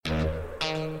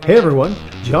Hey everyone,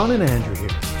 John and Andrew here.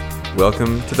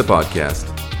 Welcome to the podcast.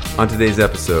 On today's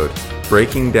episode,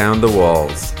 breaking down the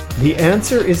walls. The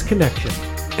answer is connection.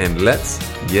 And let's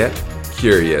get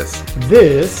curious.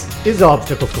 This is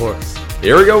Obstacle Course.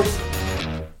 Here we go.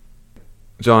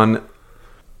 John,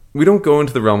 we don't go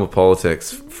into the realm of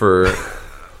politics for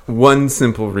one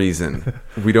simple reason.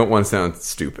 We don't want to sound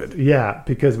stupid. Yeah,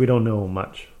 because we don't know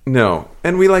much. No,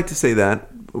 and we like to say that.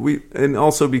 And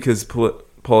also because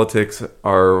politics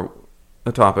are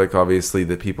a topic, obviously,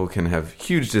 that people can have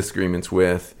huge disagreements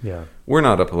with. Yeah. We're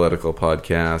not a political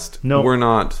podcast. No. We're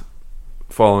not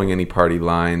following any party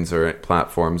lines or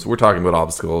platforms. We're talking about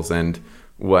obstacles and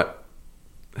what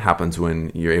happens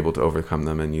when you're able to overcome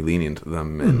them and you lean into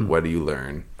them and what do you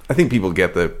learn. I think people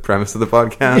get the premise of the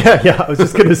podcast. Yeah, I was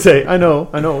just going to say, I know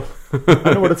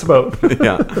what it's about.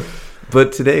 Yeah.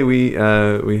 But today we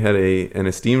had an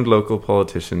esteemed local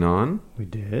politician on. We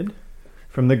did.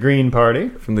 From the Green Party.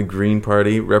 From the Green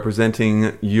Party,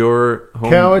 representing your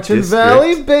home Cowichan district.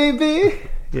 Valley, baby!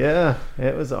 Yeah,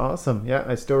 it was awesome. Yeah,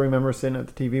 I still remember sitting at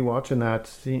the TV watching that,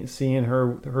 seeing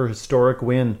her historic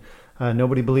win.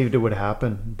 Nobody believed it would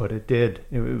happen, but it did.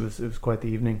 It was quite the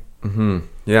evening. Mm-hmm.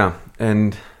 Yeah,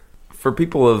 and for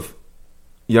people of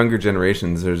younger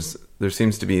generations, there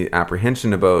seems to be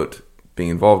apprehension about being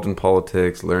involved in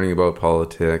politics, learning about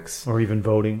politics, Or even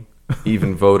voting.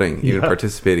 even voting, even Yeah.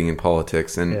 participating in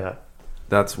politics, and Yeah.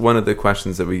 that's one of the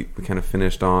questions that we kind of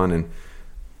finished on.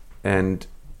 And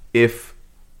if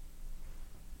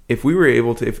we were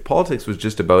able to, if politics was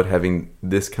just about having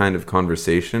this kind of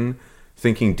conversation,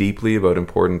 thinking deeply about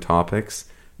important topics,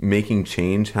 making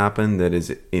change happen that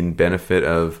is in benefit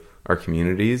of our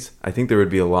communities, I think there would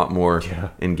be a lot more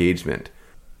engagement.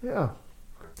 Yeah.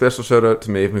 Special shout out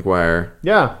to Maeve McGuire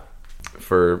Yeah.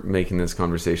 for making this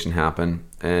conversation happen.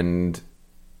 And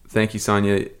thank you,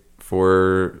 Sonia,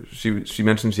 for... She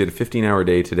mentioned she had a 15-hour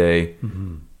day today.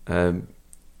 Mm-hmm.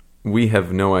 We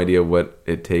have no idea what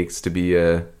it takes to be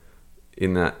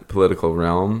in that political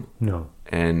realm. No.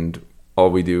 And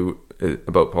all we do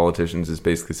about politicians is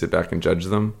basically sit back and judge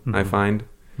them, I find.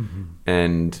 Mm-hmm.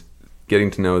 And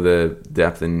getting to know the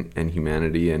depth and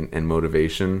humanity and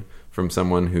motivation from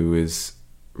someone who is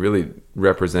really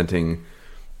representing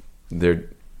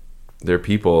their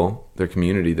people, their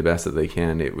community, the best that they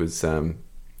can. It was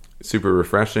super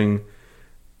refreshing,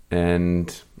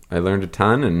 and I learned a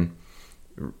ton and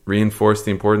reinforced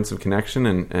the importance of connection,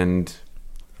 and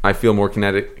I feel more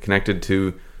connected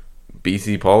to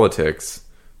BC politics,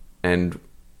 and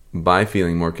by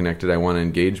feeling more connected, I want to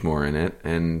engage more in it,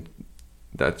 and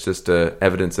that's just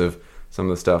evidence of some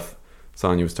of the stuff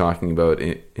Sonia was talking about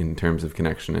in terms of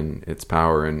connection and its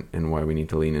power and why we need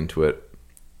to lean into it.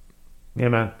 Yeah,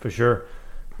 man, for sure.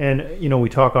 And, we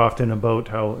talk often about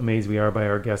how amazed we are by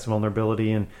our guest's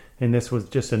vulnerability, and this was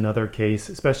just another case,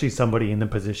 especially somebody in the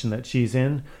position that she's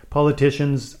in.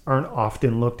 Politicians aren't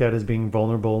often looked at as being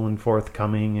vulnerable and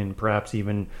forthcoming and perhaps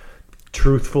even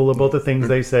truthful about the things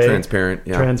they say. Transparent,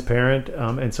 yeah. Transparent.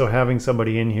 And so having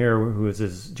somebody in here who is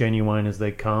as genuine as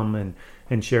they come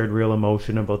and shared real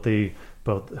emotion about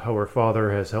how her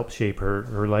father has helped shape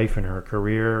her life and her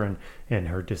career and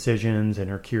her decisions and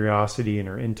her curiosity and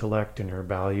her intellect and her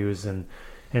values and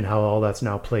how all that's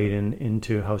now played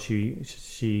into how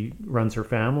she runs her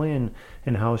family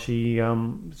and how she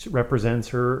represents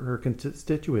her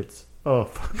constituents. Oh,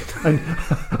 fuck.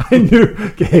 I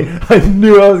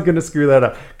knew I was going to screw that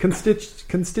up.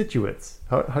 Constituents.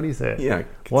 How do you say it? Yeah,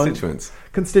 constituents.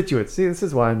 Constituents. See, this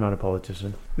is why I'm not a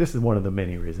politician. This is one of the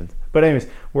many reasons. But anyways,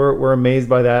 we're amazed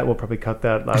by that. We'll probably cut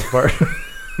that last part.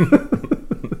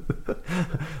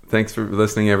 Thanks for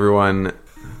listening, everyone.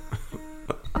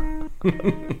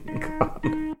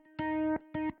 God.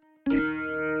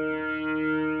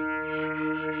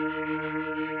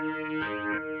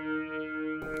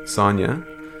 Sonia,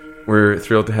 we're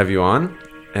thrilled to have you on,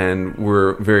 and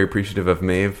we're very appreciative of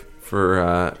Maeve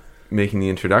for making the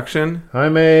introduction. Hi,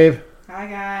 Maeve. Hi,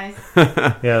 guys.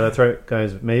 Yeah, that's right,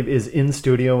 guys. Maeve is in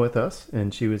studio with us,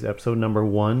 and she was episode number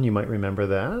 1. You might remember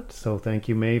that. So thank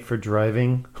you, Maeve, for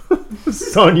driving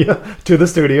Sonia to the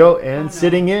studio and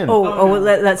sitting in.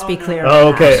 Let's be clear. Oh,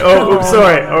 okay.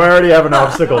 Sorry. I already have an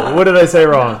obstacle. What did I say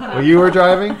wrong? Well, you were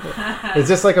driving? Is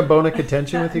this like a bone of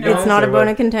contention with you guys? It's not a or bone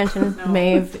what? of contention.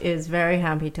 Maeve is very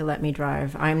happy to let me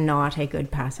drive. I'm not a good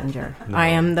passenger. No. I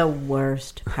am the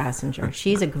worst passenger.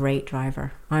 She's a great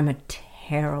driver. I'm a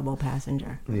terrible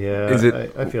passenger. Yeah, Is it?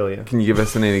 I feel you. Can you give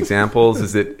us any examples?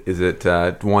 Is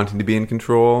it wanting to be in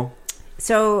control?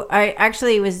 So I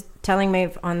actually was telling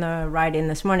Maeve on the ride in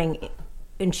this morning,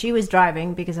 and she was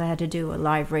driving because I had to do a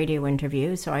live radio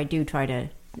interview. So I do try to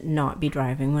not be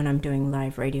driving when I'm doing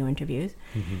live radio interviews.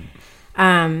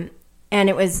 And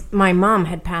it was, my mom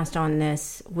had passed on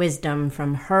this wisdom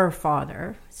from her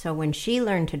father. So when she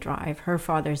learned to drive, her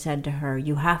father said to her,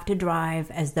 you have to drive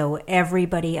as though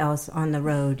everybody else on the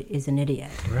road is an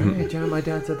idiot. Right, yeah, my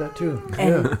dad said that too.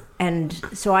 And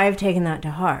so I've taken that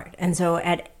to heart. And so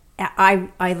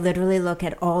I literally look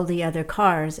at all the other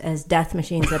cars as death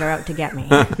machines that are out to get me.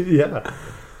 Yeah.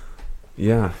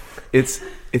 Yeah, it's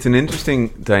an interesting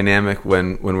dynamic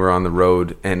when we're on the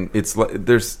road, and it's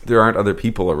there aren't other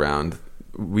people around.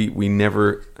 We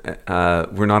never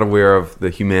we're not aware of the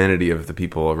humanity of the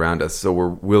people around us, so we're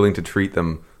willing to treat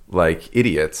them like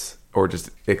idiots or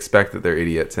just expect that they're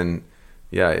idiots. And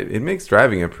yeah, it makes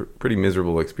driving a pretty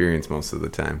miserable experience most of the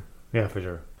time. Yeah, for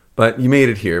sure. But you made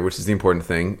it here, which is the important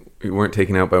thing. You weren't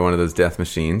taken out by one of those death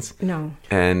machines. No.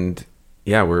 And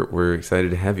yeah, we're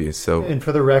excited to have you. So, and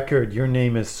for the record, your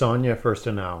name is Sonia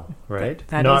Firstenau, right?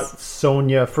 That Not is-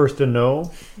 Sonia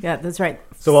Firstenau. Yeah, that's right.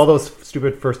 So all those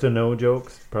stupid Firstenau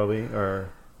jokes probably are.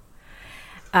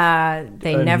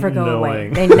 They never go away.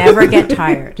 Annoying. They never get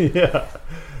tired. Yeah.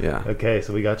 yeah. Okay,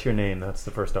 so we got your name. That's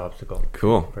the first obstacle.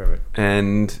 Cool. Perfect.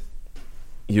 And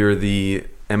you're the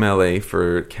MLA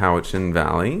for Cowichan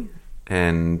Valley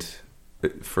and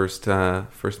first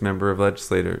member of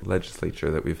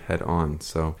legislature that we've had on.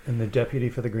 So And the deputy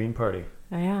for the Green Party.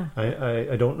 Oh, yeah.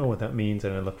 I don't know what that means,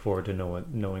 and I look forward to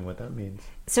knowing what that means.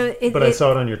 So But I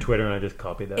saw it on your Twitter, and I just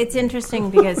copied that. It's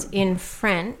interesting because in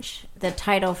French, the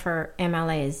title for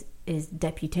MLA is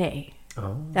député.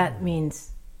 Oh, That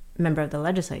means member of the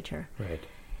legislature. right.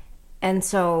 And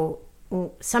so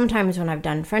sometimes when I've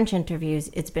done French interviews,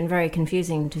 it's been very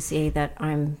confusing to see that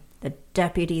I'm the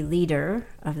deputy leader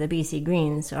of the BC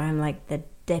Greens. So I'm like the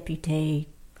député.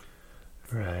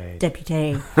 Right.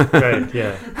 Right,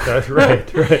 yeah. That's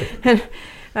right, right.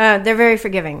 They're very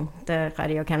forgiving, the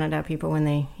Radio Canada people, when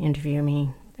they interview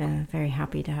me. Very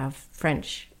happy to have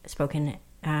French spoken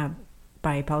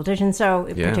by politicians. So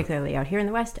Yeah. particularly out here in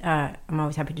the West, I'm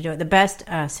always happy to do it. The best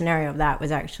scenario of that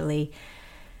was actually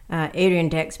Adrian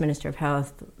Dix, Minister of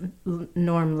Health,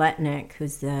 Norm Letnick,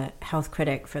 who's the health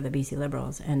critic for the BC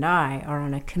Liberals, and I are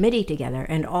on a committee together,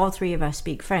 and all three of us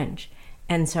speak French.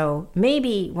 And so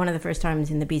maybe one of the first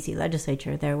times in the BC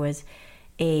legislature, there was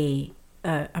a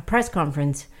press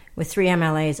conference with three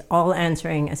MLAs all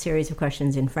answering a series of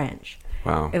questions in French.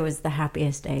 wow. It was the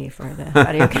happiest day for the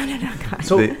Radio Canada guys.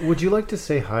 So, would you like to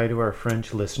say hi to our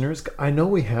French listeners? I know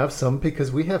we have some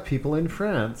because we have people in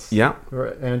France. Yeah.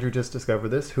 Andrew just discovered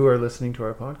this, who are listening to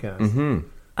our podcast.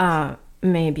 Mm-hmm.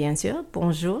 Mais bien sûr,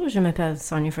 bonjour, je m'appelle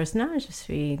Sonia Firstenau, je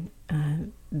suis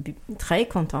très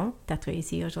content d'être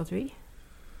ici aujourd'hui.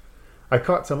 I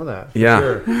caught some of that. For Yeah.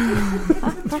 Sure.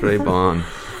 Très bon.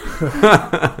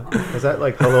 Is that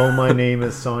like, hello, my name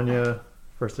is Sonia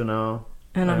Firstenau.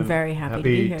 And I'm very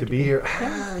happy to be here.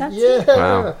 That's Yeah.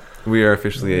 Wow. We are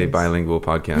officially a bilingual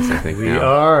podcast, I think. We now.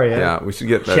 are, yeah. Yeah, we should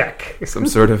get Check. some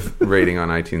sort of rating on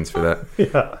iTunes for that.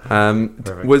 Yeah.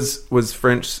 Perfect. Was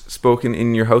French spoken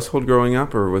in your household growing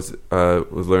up, or was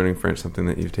learning French something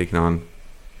that you've taken on?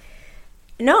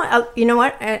 No, you know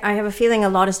what? I have a feeling a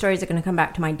lot of stories are going to come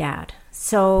back to my dad.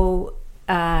 So,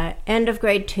 end of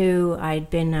grade 2, I'd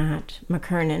been at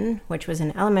McKernan, which was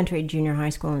an elementary junior high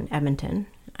school in Edmonton.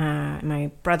 My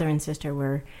brother and sister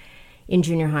were in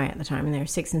junior high at the time, and they were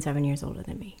 6 and 7 years older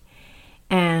than me.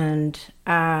 And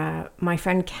my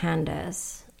friend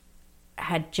Candace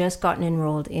had just gotten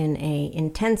enrolled in a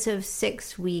intensive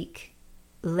 6-week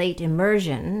late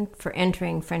immersion for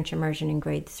entering French immersion in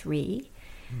grade 3.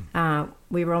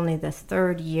 We were only the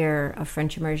third year of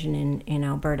French immersion in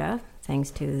Alberta,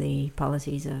 thanks to the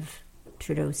policies of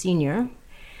Trudeau Sr.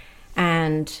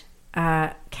 And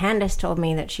Candace told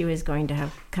me that she was going to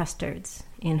have custards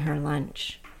in her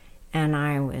lunch. And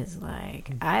I was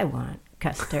like, I want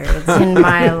custards in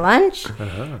my lunch.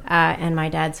 And my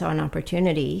dad saw an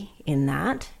opportunity in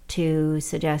that to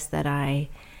suggest that I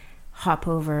hop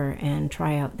over and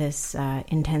try out this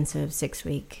intensive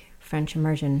 6-week French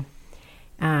immersion.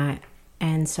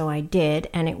 And so I did,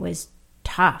 and it was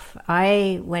tough.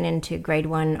 I went into grade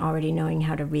 1 already knowing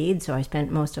how to read, so I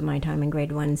spent most of my time in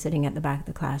grade 1 sitting at the back of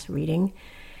the class reading.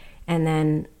 And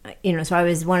then, so I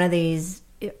was one of these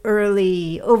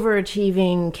early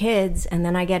overachieving kids, and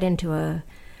then I get into a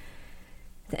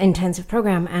intensive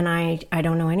program, and I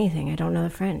don't know anything. I don't know the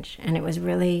French. And it was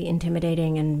really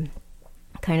intimidating and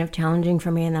kind of challenging for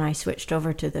me. And then I switched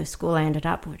over to the school I ended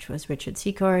up, which was Richard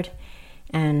Secord.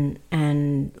 And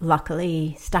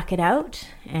luckily stuck it out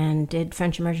and did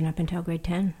French immersion up until grade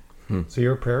 10. So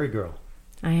you're a prairie girl.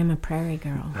 I am a prairie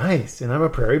girl. Nice, and I'm a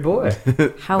prairie boy.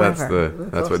 However,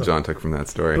 that's what John took from that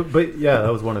story. But yeah,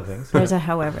 that was one of the things. there's a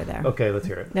however there. Okay, let's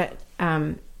hear it. That,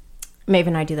 Maeve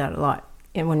and I do that a lot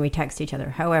when we text each other.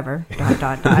 However, ...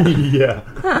 Yeah.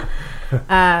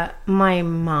 My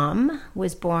mom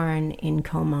was born in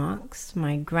Comox.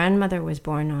 My grandmother was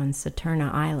born on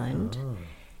Saturna Island. Oh.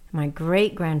 My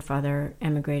great-grandfather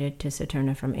emigrated to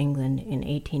Saturna from England in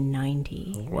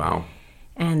 1890. Wow.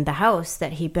 And the house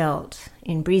that he built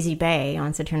in Breezy Bay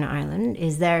on Saturna Island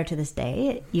is there to this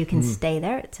day. You can stay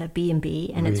there. It's a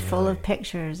B&B, and it's full of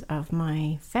pictures of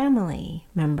my family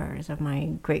members, of my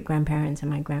great-grandparents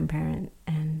and my grandparent,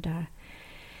 and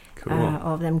Cool.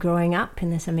 all of them growing up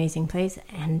in this amazing place.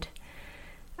 And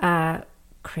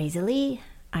crazily,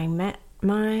 I met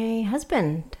my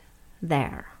husband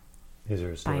there. Is there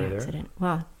a By story there? accident.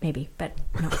 Well, maybe, but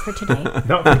not for today.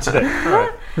 Not for today. All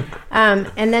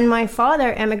right. And then my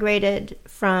father emigrated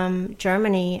from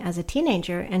Germany as a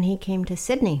teenager, and he came to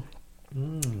Sydney.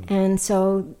 And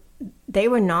so they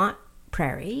were not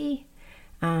prairie.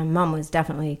 Mom was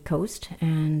definitely coast,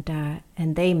 and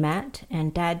they met.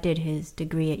 And Dad did his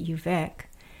degree at UVic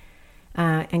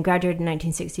and graduated in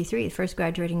 1963, the first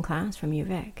graduating class from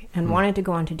UVic, and wanted to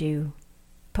go on to do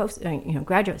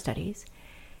graduate studies.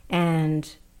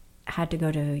 And had to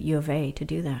go to U of A to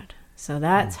do that. So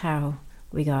that's how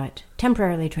we got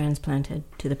temporarily transplanted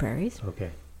to the prairies.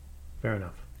 Okay, fair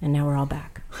enough. And now we're all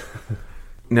back.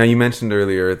 Now, you mentioned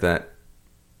earlier that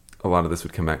a lot of this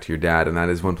would come back to your dad, and that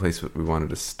is one place that we wanted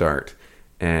to start.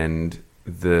 And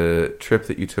the trip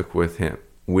that you took with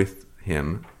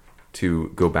him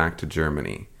to go back to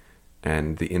Germany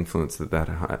and the influence that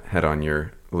had on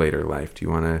your later life. Do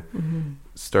you want to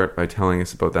start by telling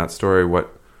us about that story?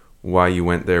 Why you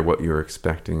went there, what you were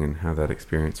expecting, and how that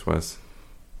experience was?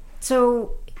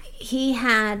 So he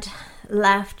had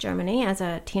left Germany as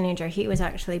a teenager. He was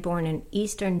actually born in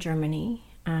Eastern Germany,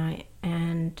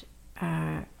 and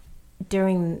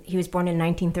he was born in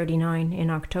 1939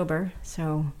 in October,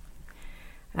 so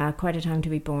quite a time to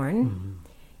be born.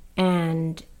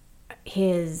 And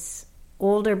his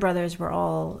older brothers were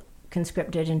all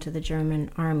conscripted into the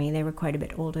German army. They were quite a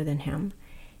bit older than him.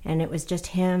 And it was just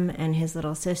him and his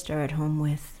little sister at home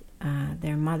with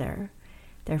their mother.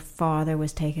 Their father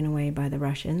was taken away by the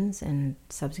Russians and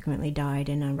subsequently died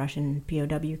in a Russian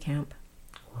POW camp.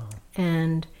 Wow.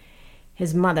 And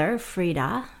his mother,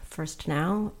 Frida, first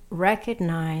now,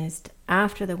 recognized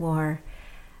after the war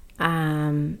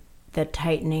the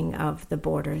tightening of the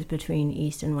borders between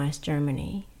East and West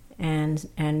Germany, and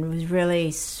was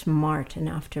really smart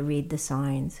enough to read the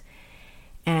signs.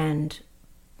 And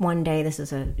one day, this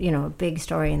is a big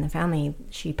story in the family,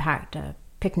 she packed a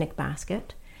picnic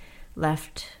basket,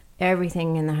 left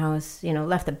everything in the house,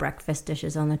 left the breakfast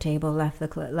dishes on the table,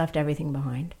 left everything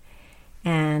behind,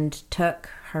 and took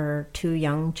her 2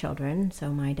 young children,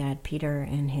 so my dad Peter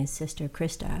and his sister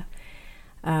Krista,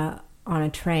 on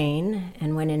a train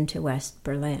and went into West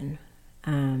Berlin,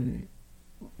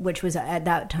 which was at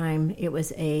that time, it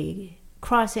was a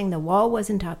crossing. The wall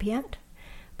wasn't up yet.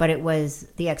 But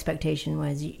the expectation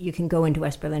was you can go into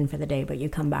West Berlin for the day, but you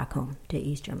come back home to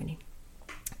East Germany.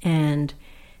 And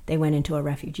they went into a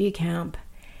refugee camp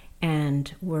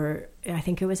and I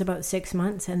think it was about 6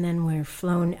 months, and then were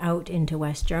flown out into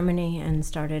West Germany and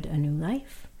started a new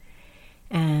life.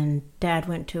 And Dad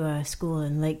went to a school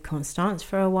in Lake Constance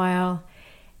for a while,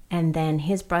 and then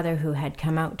his brother, who had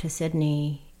come out to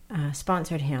Sydney,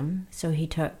 sponsored him. So he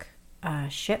took a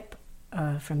ship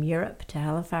from Europe to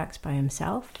Halifax by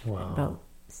himself, about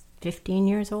 15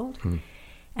 years old,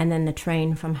 and then the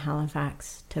train from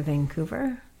Halifax to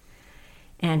Vancouver.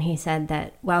 And he said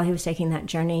that while he was taking that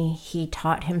journey, he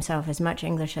taught himself as much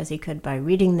English as he could by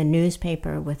reading the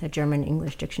newspaper with a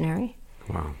German-English dictionary.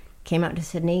 Wow. Came out to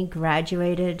Sydney,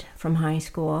 graduated from high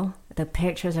school. The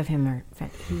pictures of him are...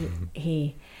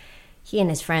 He and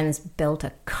his friends built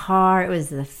a car. It was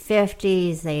the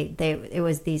 50s. It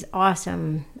was these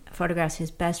awesome photographs. His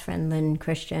best friend, Lynn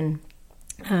Christian,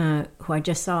 who I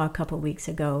just saw a couple of weeks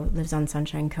ago, lives on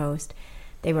Sunshine Coast.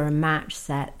 They were a match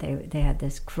set. They had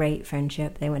this great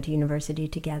friendship. They went to university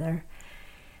together.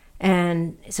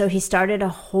 And so he started a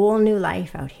whole new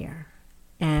life out here.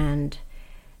 And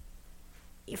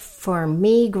for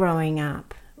me growing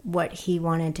up, what he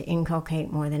wanted to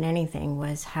inculcate more than anything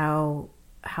was how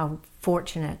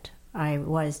fortunate I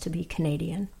was to be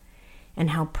Canadian, and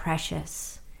how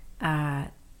precious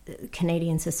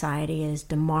Canadian society is,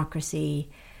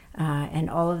 democracy, and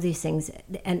all of these things,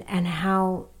 and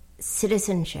how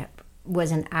citizenship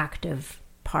was an active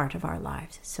part of our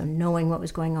lives. So knowing what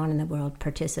was going on in the world,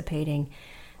 participating,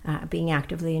 being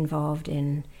actively involved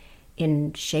in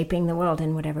in shaping the world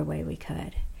in whatever way we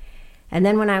could. And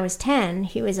then when I was 10,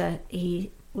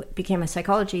 he became a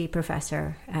psychology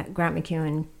professor at Grant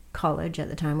MacEwan College at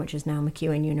the time, which is now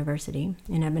MacEwan University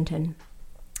in Edmonton.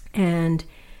 And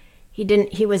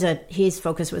his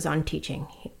focus was on teaching.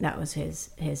 That was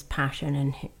his passion,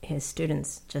 and his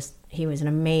students he was an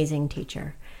amazing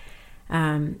teacher.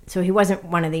 So he wasn't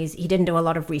one of these, he didn't do a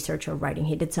lot of research or writing.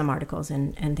 He did some articles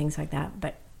and things like that,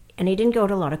 and he didn't go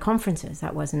to a lot of conferences.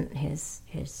 That wasn't his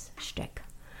shtick.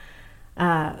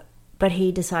 But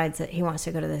he decides that he wants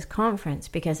to go to this conference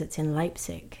because it's in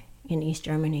Leipzig in East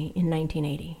Germany in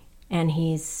 1980. And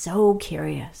he's so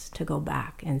curious to go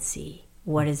back and see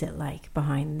what is it like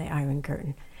behind the Iron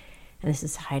Curtain. And this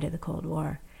is the height of the Cold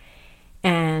War.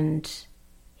 And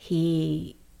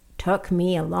he took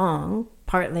me along,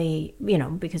 partly,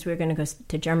 because we were going to go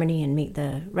to Germany and meet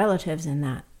the relatives and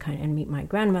and meet my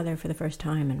grandmother for the first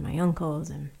time and my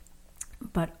uncles.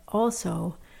 But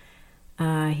also,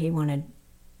 he wanted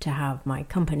to have my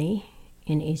company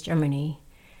in East Germany.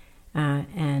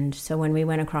 And so when we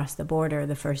went across the border,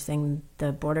 the first thing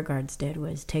the border guards did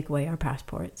was take away our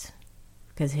passports,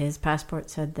 because his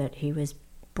passport said that he was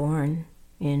born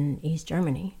in East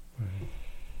Germany. Mm-hmm.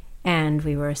 And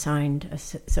we were assigned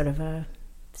sort of a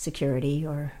security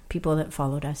or people that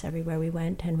followed us everywhere we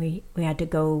went. And we had to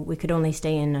go, we could only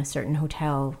stay in a certain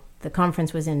hotel. The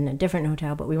conference was in a different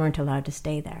hotel, but we weren't allowed to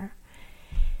stay there.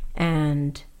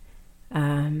 And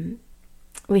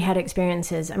we had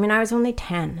experiences. I mean, I was only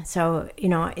 10. So,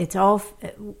 it's all,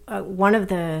 one of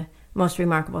the most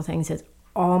remarkable things is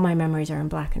all my memories are in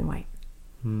black and white.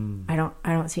 I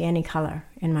don't see any color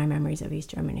in my memories of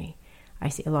East Germany. I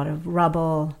see a lot of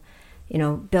rubble,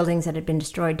 buildings that had been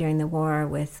destroyed during the war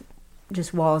with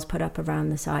just walls put up around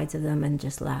the sides of them and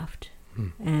just left.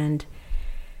 And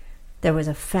there was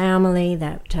a family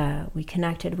that we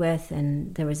connected with,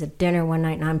 and there was a dinner one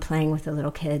night, and I'm playing with the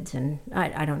little kids, and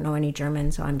I don't know any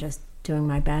German, so I'm just doing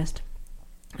my best.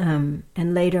 And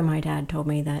later my dad told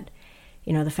me that,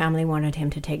 the family wanted him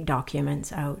to take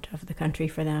documents out of the country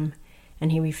for them,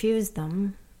 and he refused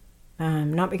them.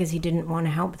 Not because he didn't want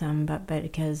to help them, but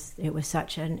because it was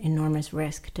such an enormous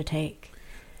risk to take.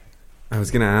 I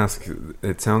was going to ask,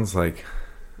 it sounds like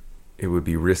it would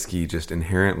be risky just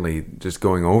inherently just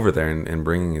going over there and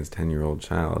bringing his 10-year-old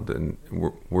child. And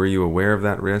were you aware of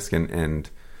that risk, and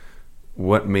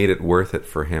what made it worth it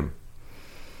for him?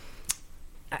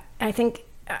 I think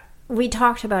we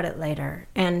talked about it later,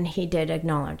 and he did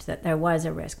acknowledge that there was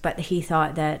a risk, but he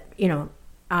thought that,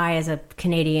 I, as a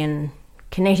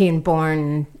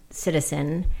Canadian-born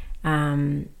citizen,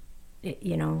 I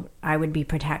would be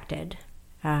protected.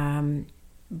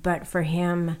 But for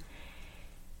him,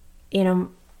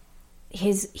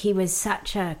 he was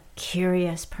such a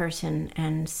curious person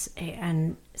and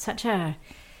such an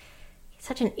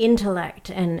intellect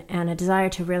and a desire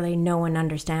to really know and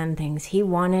understand things. He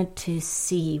wanted to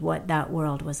see what that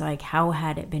world was like. How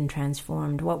had it been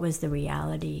transformed? What was the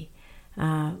reality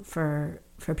for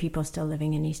people still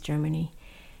living in East Germany?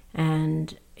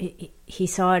 And he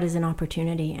saw it as an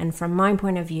opportunity. And from my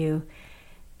point of view,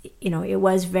 it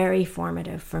was very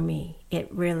formative for me. It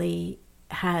really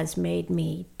has made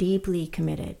me deeply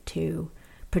committed to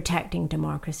protecting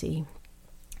democracy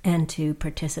and to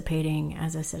participating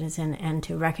as a citizen and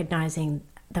to recognizing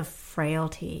the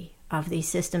frailty of these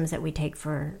systems that we take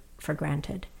for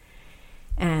granted,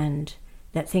 and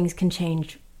that things can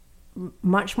change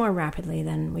much more rapidly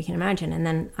than we can imagine. And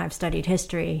then I've studied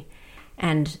history,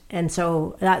 and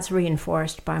so that's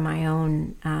reinforced by my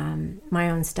own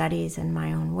studies and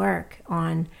my own work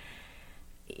on,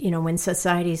 when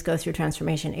societies go through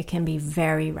transformation, it can be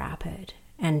very rapid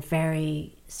and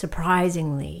very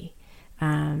surprisingly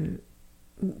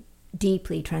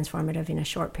deeply transformative in a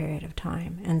short period of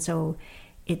time. And so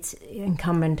it's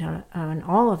incumbent on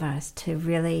all of us to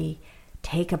really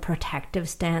take a protective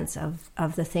stance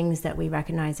of the things that we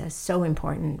recognize as so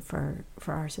important for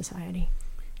our society.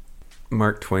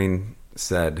 Mark Twain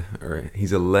said, or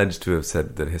he's alleged to have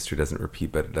said, that history doesn't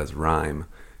repeat, but it does rhyme.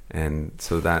 And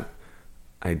so that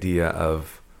idea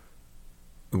of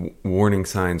warning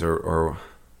signs or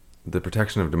the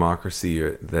protection of democracy,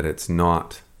 or that it's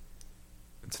not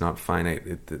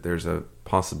finite. There's a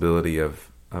possibility of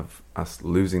us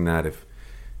losing that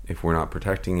if we're not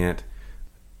protecting it.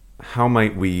 How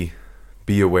might we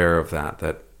be aware of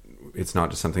that it's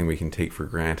not just something we can take for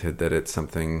granted, that it's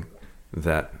something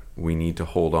that we need to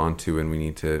hold on to and we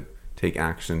need to take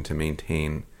action to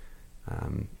maintain,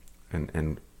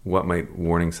 and what might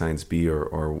warning signs be,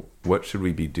 or what should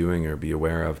we be doing or be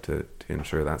aware of to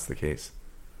ensure that's the case?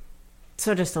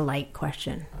 So just a light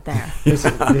question there.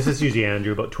 This is usually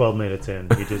Andrew. About 12 minutes in,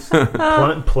 he just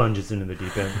plunges into the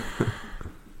deep end.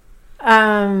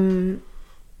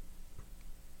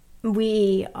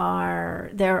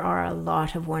 There are a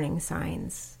lot of warning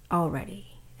signs already.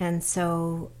 And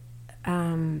so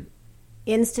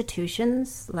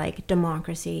institutions like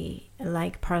democracy,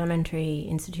 like parliamentary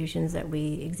institutions that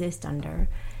we exist under,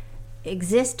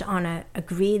 exist on an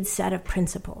agreed set of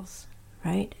principles,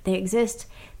 right? They exist.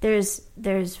 There's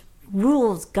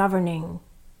rules governing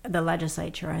the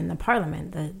legislature and the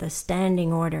parliament, the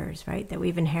standing orders, right? That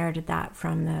we've inherited that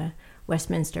from the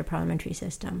Westminster parliamentary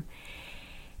system.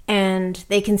 And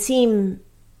they can seem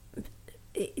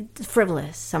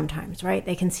frivolous sometimes, right?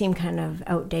 They can seem kind of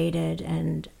outdated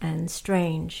and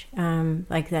strange,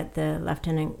 like that the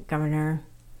lieutenant governor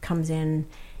comes in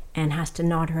and has to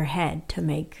nod her head to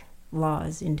make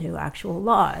laws into actual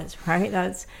laws,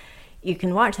 right? You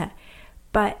can watch that.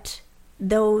 But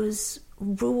those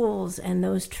rules and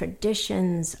those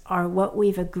traditions are what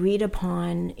we've agreed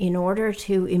upon in order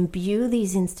to imbue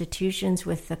these institutions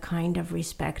with the kind of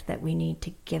respect that we need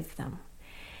to give them.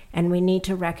 And we need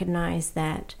to recognize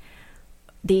that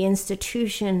the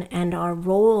institution and our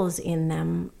roles in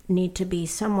them need to be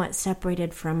somewhat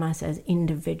separated from us as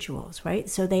individuals, right?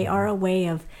 So they are a way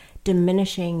of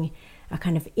diminishing a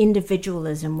kind of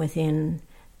individualism within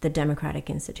the democratic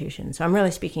institution. So I'm really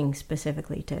speaking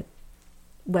specifically to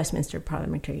Westminster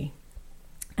parliamentary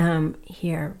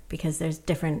here, because there's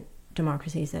different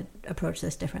democracies that approach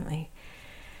this differently.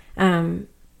 When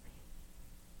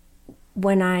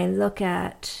I look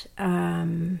at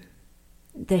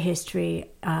the history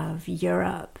of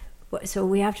Europe, so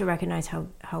we have to recognize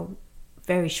how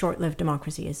very short-lived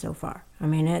democracy is so far. I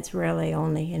mean, it's really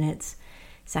only in its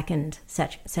second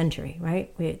century,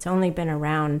 right? It's only been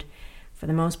around for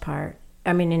the most part.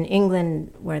 I mean, in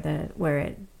England, where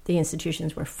the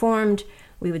institutions were formed,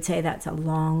 we would say that's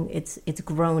it's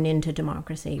grown into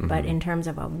democracy. Mm-hmm. But in terms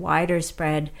of a wider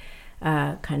spread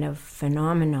kind of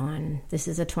phenomenon, this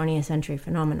is a 20th century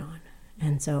phenomenon.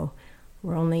 And so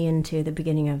we're only into the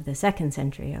beginning of the second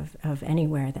century of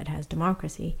anywhere that has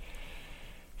democracy.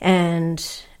 And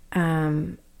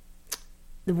one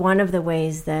of the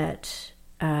ways that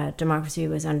democracy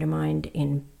was undermined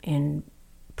in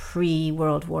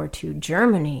pre-World War II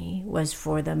Germany was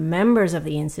for the members of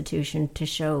the institution to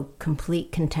show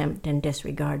complete contempt and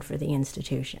disregard for the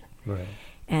institution. Right.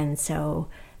 And so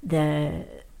the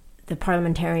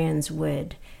parliamentarians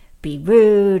would be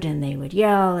rude, and they would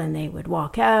yell, and they would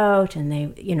walk out, and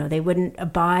they wouldn't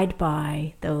abide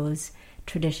by those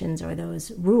traditions or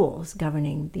those rules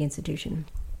governing the institution.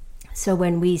 So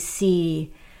when we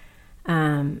see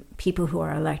people who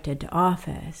are elected to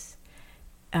office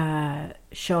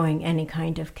showing any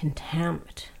kind of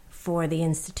contempt for the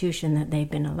institution that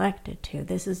they've been elected to,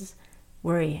 this is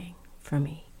worrying for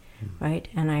me, right?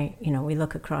 And we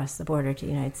look across the border to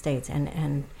the United States,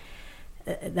 and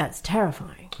that's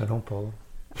terrifying. I don't follow.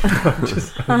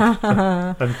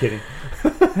 I'm kidding.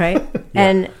 Right?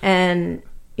 Yeah. And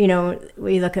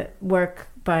we look at work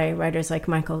by writers like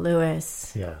Michael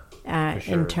Lewis. Yeah.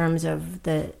 Sure. In terms of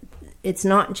it's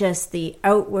not just the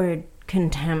outward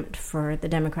contempt for the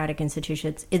democratic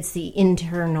institutions, it's the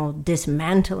internal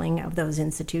dismantling of those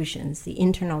institutions, the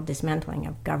internal dismantling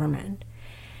of government.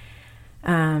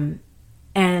 And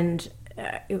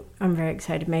I'm very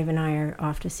excited. Maeve and I are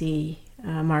off to see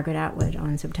Margaret Atwood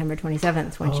on September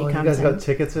 27th when she comes in. You guys got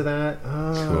tickets to that?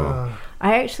 Cool.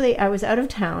 I was out of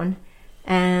town,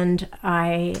 and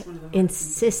I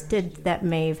insisted that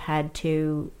Maeve had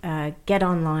to get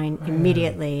online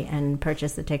immediately and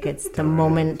purchase the tickets the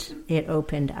moment it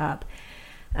opened up.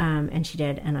 And she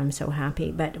did, and I'm so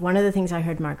happy. But one of the things I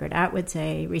heard Margaret Atwood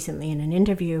say recently in an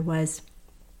interview was,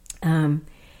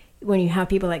 when you have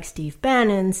people like Steve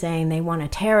Bannon saying they want to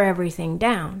tear everything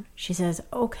down, she says,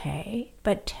 okay,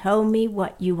 but tell me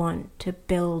what you want to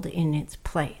build in its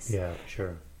place. Yeah,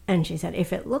 sure. And she said,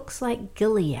 if it looks like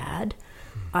Gilead,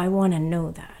 I want to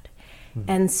know that. Mm-hmm.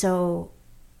 And so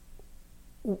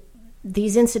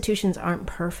these institutions aren't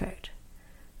perfect,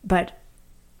 but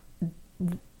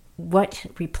what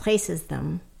replaces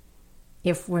them,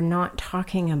 if we're not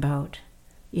talking about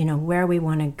where we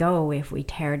want to go if we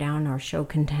tear down or show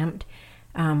contempt,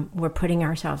 we're putting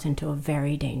ourselves into a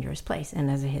very dangerous place.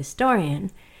 And as a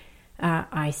historian,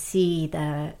 I see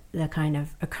the kind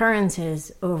of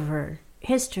occurrences over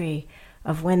history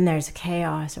of when there's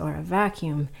chaos or a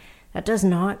vacuum that does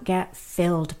not get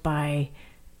filled by,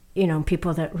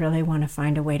 people that really want to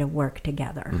find a way to work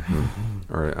together.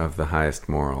 Mm-hmm. Or of the highest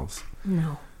morals.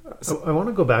 No. I want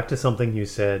to go back to something you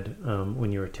said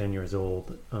when you were 10 years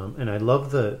old, and I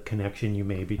love the connection you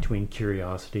made between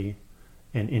curiosity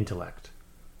and intellect.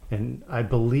 And I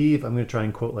believe, I'm going to try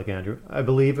and quote like Andrew, I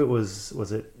believe it was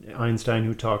it Einstein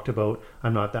who talked about,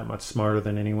 I'm not that much smarter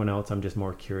than anyone else, I'm just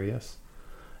more curious.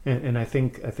 And I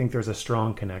think there's a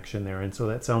strong connection there. And so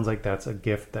that sounds like that's a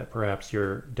gift that perhaps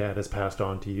your dad has passed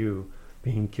on to you,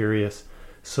 being curious.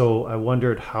 So I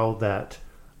wondered how that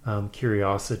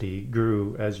curiosity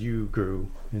grew as you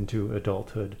grew into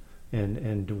adulthood,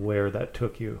 and where that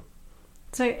took you.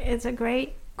 So it's a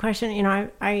great question. You know,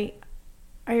 I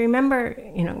remember,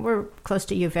 you know, we're close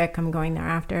to UVic. I'm going there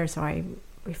after, so I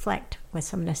reflect with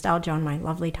some nostalgia on my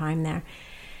lovely time there.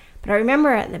 But I remember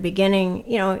at the beginning,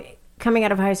 you know, coming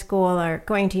out of high school or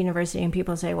going to university, and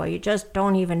people say, well, you just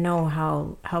don't even know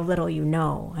how little you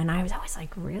know. And I was always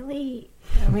like, really?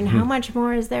 I mean, how much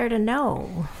more is there to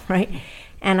know, right?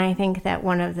 And I think that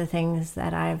one of the things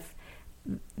that I've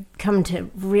come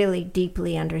to really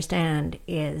deeply understand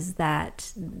is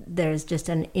that there's just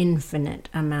an infinite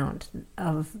amount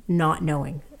of not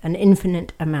knowing, an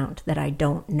infinite amount that I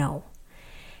don't know.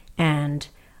 And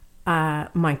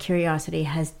my curiosity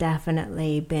has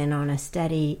definitely been on a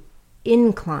steady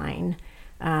incline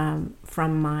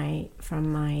from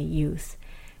my youth.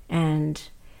 And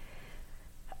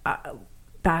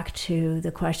back to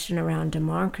the question around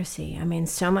democracy. I mean,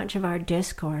 so much of our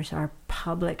discourse, our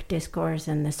public discourse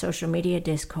and the social media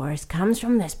discourse comes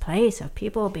from this place of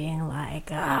people being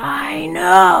like, I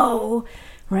know,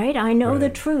 right? I know the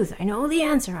truth. I know the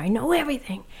answer. I know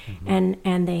everything. Mm-hmm.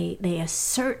 And they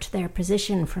assert their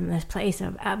position from this place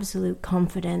of absolute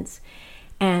confidence.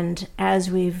 And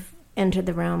as we've entered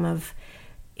the realm of,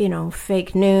 you know,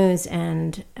 fake news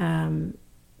and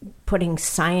putting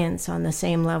science on the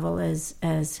same level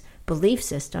as belief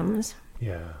systems,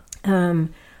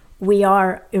 we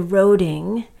are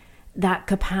eroding that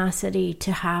capacity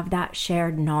to have that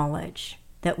shared knowledge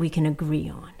that we can agree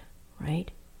on, right?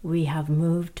 We have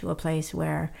moved to a place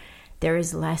where there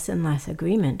is less and less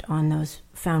agreement on those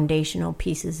foundational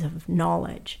pieces of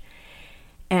knowledge.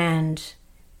 And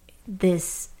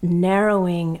this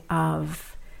narrowing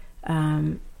of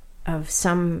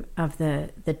some of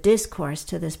the discourse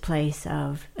to this place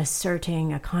of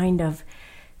asserting a kind of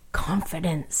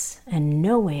confidence and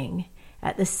knowing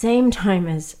at the same time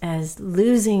as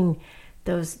losing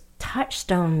those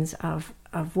touchstones of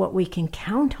what we can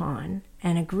count on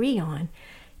and agree on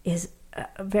is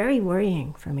very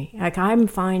worrying for me. Like, I'm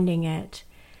finding it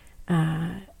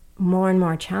more and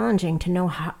more challenging to know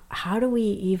how do we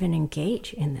even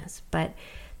engage in this. But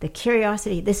the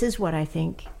curiosity, this is what I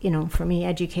think, you know, for me,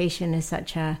 education is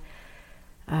such a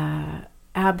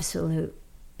absolute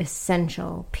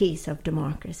essential piece of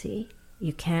democracy.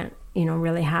 You can't, you know,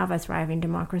 really have a thriving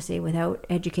democracy without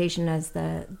education as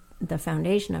the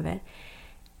foundation of it.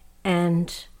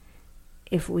 And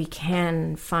if we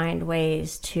can find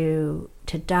ways to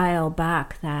dial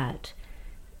back that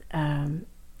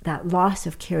loss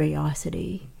of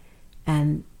curiosity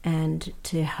and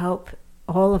to help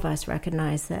all of us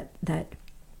recognize that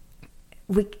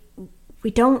we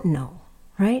don't know,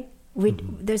 right?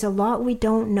 There's a lot we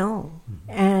don't know.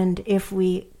 And if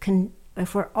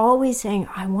we're always saying,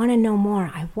 I want to know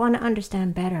more, I want to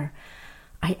understand better,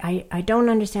 I don't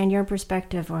understand your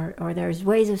perspective, or there's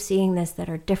ways of seeing this that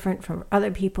are different from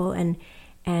other people,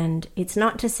 and it's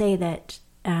not to say that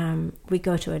we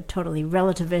go to a totally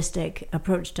relativistic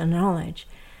approach to knowledge,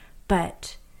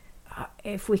 but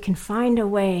if we can find a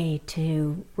way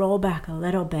to roll back a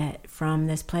little bit from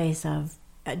this place of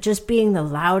just being the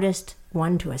loudest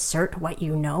one to assert what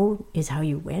you know is how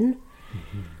you win.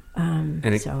 And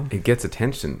it gets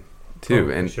attention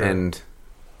too. And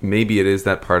maybe it is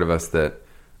that part of us that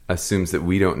assumes that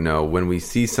we don't know. When we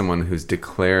see someone who's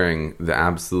declaring the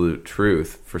absolute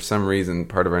truth, for some reason,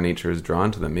 part of our nature is drawn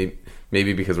to them.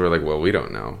 Maybe because we're like, well, we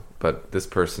don't know, but this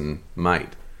person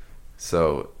might.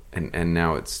 So, and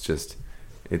now it's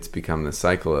become the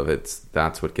cycle of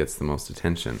that's what gets the most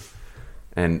attention.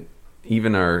 And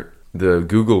even the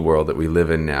Google world that we live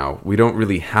in now, we don't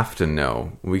really have to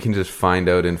know. We can just find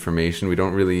out information. We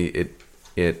don't really,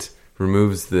 it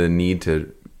removes the need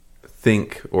to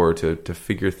think or to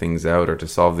figure things out or to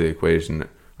solve the equation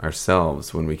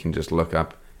ourselves when we can just look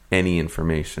up any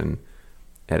information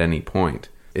at any point.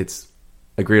 It's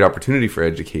a great opportunity for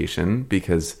education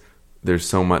because there's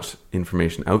so much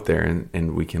information out there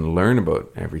and we can learn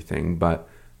about everything, but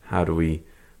how do we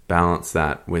balance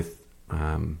that with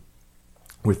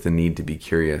the need to be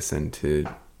curious and to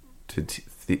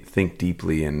think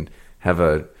deeply and have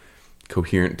a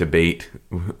coherent debate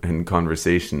and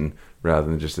conversation rather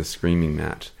than just a screaming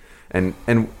match? And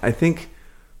I think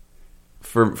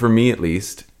for me at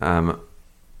least,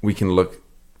 we can look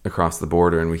across the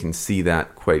border and we can see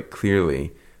that quite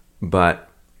clearly, but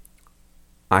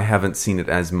I haven't seen it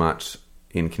as much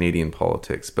in Canadian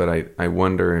politics. But I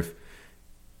wonder if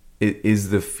is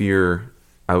the fear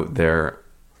out there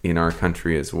in our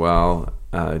country as well?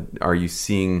 Are you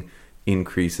seeing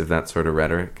increase of that sort of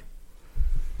rhetoric?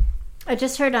 I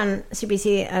just heard on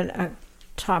CBC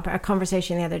a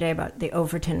conversation the other day about the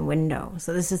Overton window.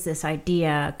 So this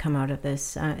idea come out of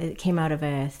this. It came out of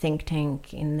a think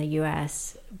tank in the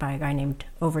U.S. by a guy named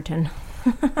Overton,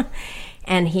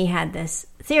 and he had this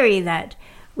theory that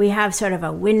we have sort of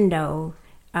a window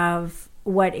of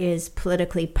what is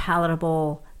politically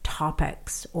palatable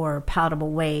topics or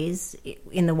palatable ways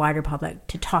in the wider public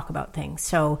to talk about things.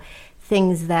 So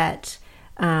things that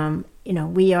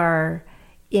we are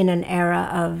in an era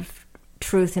of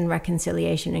truth and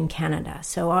reconciliation in Canada.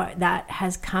 So that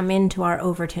has come into our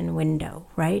Overton window,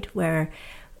 right? Where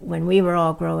when we were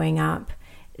all growing up,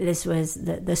 this was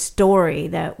the story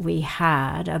that we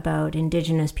had about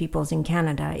Indigenous peoples in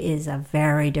Canada is a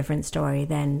very different story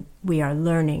than we are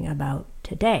learning about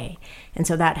today. And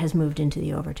so that has moved into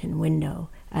the Overton window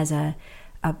as a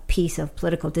piece of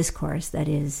political discourse that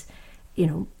is,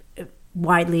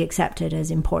 widely accepted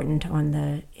as important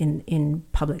in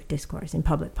public discourse, in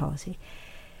public policy.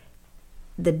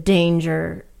 The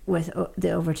danger with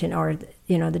the Overton, or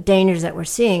the dangers that we're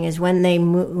seeing, is when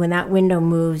that window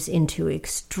moves into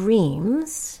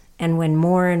extremes, and when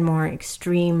more and more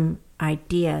extreme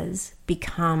ideas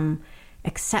become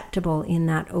acceptable in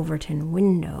that Overton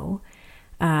window,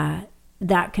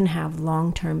 that can have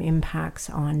long-term impacts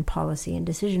on policy and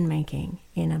decision making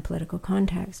in a political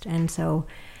context. And so,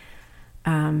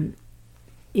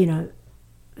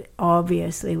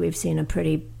 obviously we've seen a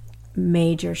pretty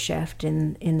major shift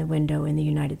in the window in the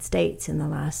United States in the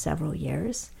last several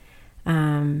years.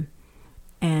 And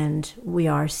we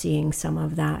are seeing some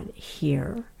of that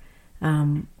here.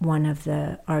 One of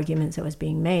the arguments that was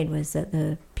being made was that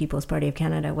the People's Party of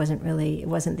Canada it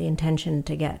wasn't the intention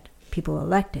to get people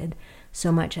elected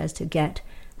so much as to get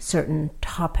certain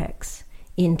topics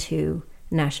into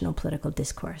national political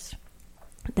discourse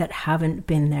that haven't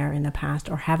been there in the past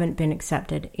or haven't been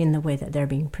accepted in the way that they're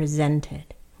being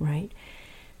presented, right?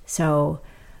 So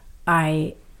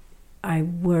I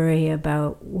worry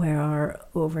about where our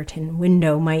Overton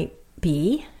window might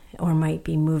be or might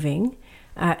be moving.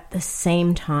 At the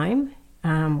same time,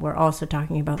 we're also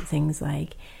talking about things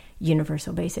like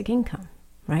universal basic income,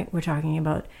 right? We're talking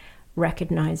about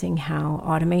recognizing how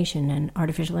automation and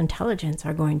artificial intelligence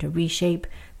are going to reshape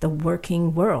the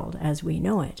working world as we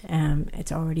know it.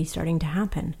 It's already starting to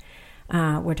happen.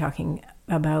 We're talking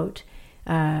about,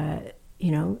 the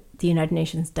United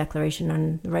Nations Declaration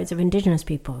on the Rights of Indigenous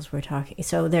Peoples.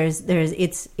 So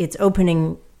it's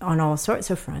opening on all sorts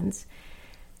of fronts.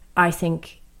 I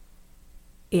think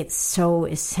it's so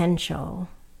essential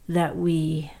that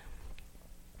we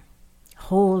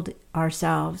hold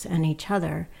ourselves and each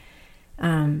other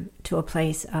to a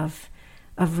place of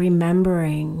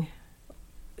remembering,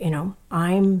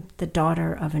 I'm the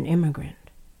daughter of an immigrant.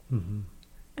 Mm-hmm.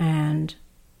 And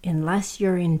unless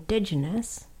you're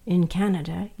Indigenous in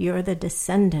Canada, you're the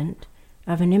descendant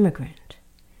of an immigrant.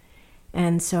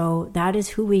 And so that is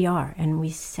who we are. And we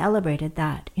celebrated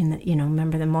that in the,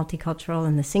 remember the multicultural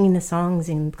and the singing the songs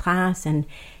in class and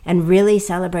really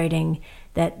celebrating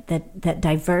that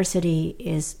diversity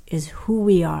is who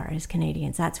we are as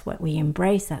Canadians. That's what we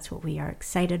embrace. That's what we are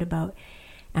excited about.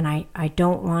 And I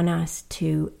don't want us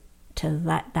to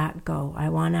let that go. I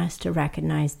want us to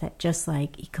recognize that just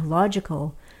like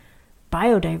ecological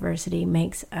biodiversity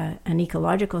makes an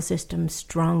ecological system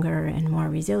stronger and more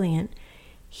resilient,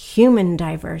 human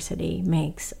diversity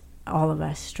makes all of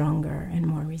us stronger and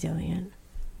more resilient.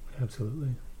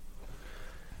 Absolutely.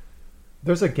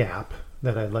 There's a gap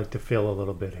that I'd like to fill a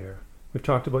little bit here. We've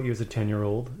talked about you as a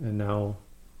 10-year-old, and now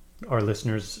our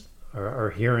listeners are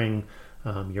hearing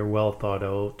your well thought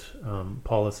out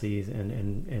policies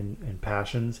and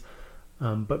passions.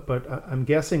 But I'm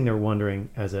guessing they're wondering,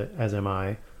 as am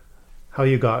I, how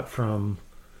you got from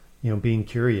being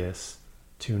curious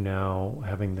to now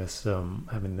having this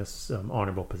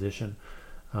honorable position.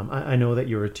 I know that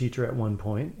you were a teacher at one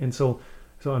point, and so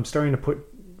I'm starting to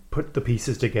put the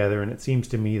pieces together, and it seems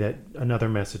to me that another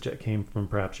message that came from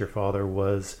perhaps your father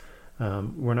was,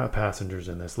 we're not passengers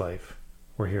in this life.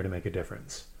 We're here to make a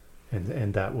difference.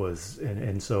 And that was,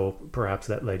 and so perhaps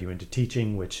that led you into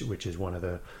teaching, which is one of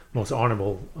the most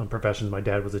honorable professions. My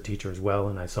dad was a teacher as well,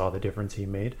 and I saw the difference he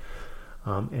made.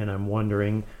 And I'm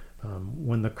wondering,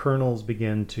 when the kernels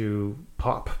begin to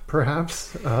pop,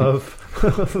 perhaps, of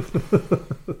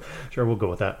sure, we'll go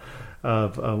with that,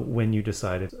 of when you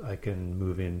decided I can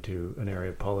move into an area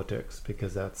of politics,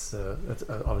 because that's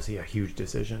obviously a huge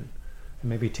decision.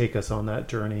 Maybe take us on that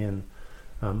journey and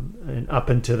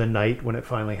up into the night when it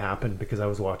finally happened, because I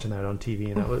was watching that on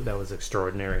TV, and that was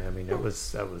extraordinary. I mean, that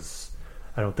was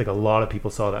I don't think a lot of people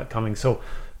saw that coming. So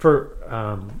for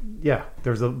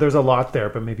there's a lot there,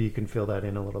 but maybe you can fill that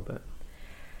in a little bit.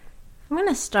 I'm going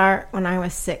to start when I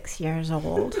was 6 years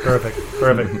old. Perfect.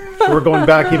 So we're going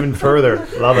back even further.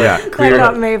 Love it. Yeah, That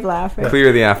got Maeve laughing.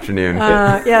 Clear the afternoon.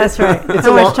 Yeah, that's right.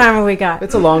 How much time have we got?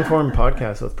 It's a long form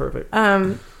podcast, so it's perfect.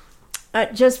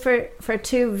 Just for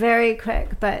two very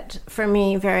quick, but for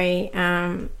me very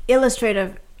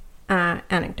illustrative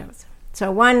anecdotes. So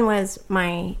one was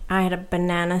I had a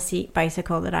banana seat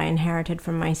bicycle that I inherited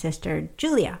from my sister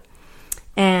Julia,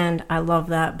 and I love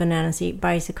that banana seat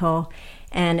bicycle.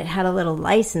 And it had a little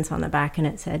license on the back, and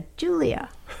it said Julia.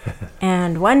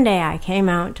 And one day I came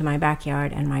out to my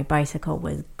backyard, and my bicycle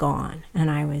was gone,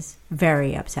 and I was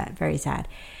very upset, very sad.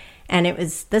 And it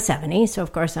was the 70s, so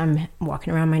of course I'm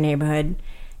walking around my neighborhood,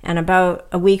 and about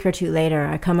a week or two later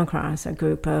I come across a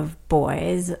group of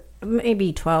boys,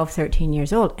 maybe 12, 13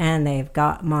 years old, and they've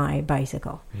got my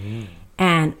bicycle.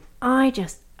 And I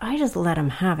just let them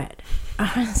have it.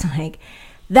 I was like,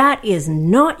 that is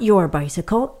not your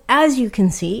bicycle. As you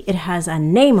can see, it has a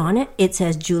name on it. It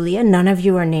says Julia. None of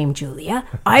you are named Julia.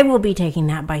 I will be taking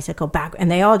that bicycle back.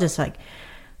 And they all just like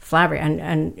flabbergasted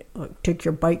and take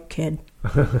your bike, kid.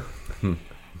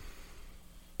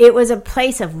 It was a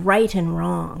place of right and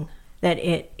wrong. That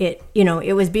it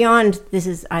was beyond, this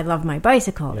is, I love my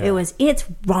bicycle. Yeah. It's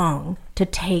wrong to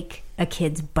take a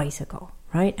kid's bicycle,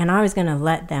 right? And I was going to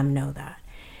let them know that.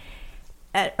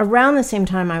 Around the same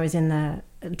time, I was in the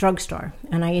drugstore,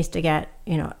 and I used to get,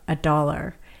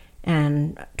 $1,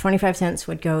 and 25 cents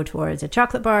would go towards a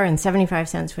chocolate bar, and 75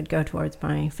 cents would go towards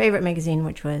my favorite magazine,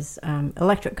 which was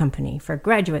Electric Company for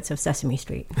graduates of Sesame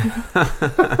Street.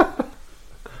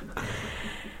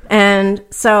 And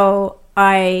so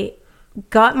I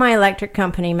got my Electric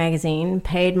Company magazine,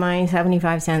 paid my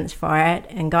 75 cents for it,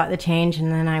 and got the change,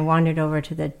 and then I wandered over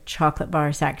to the chocolate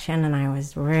bar section, and I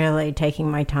was really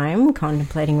taking my time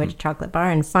contemplating which chocolate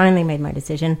bar, and finally made my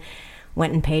decision,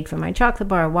 went and paid for my chocolate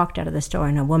bar, walked out of the store,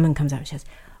 and a woman comes out and says,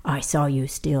 I saw you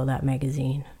steal that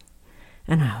magazine.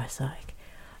 And I was like,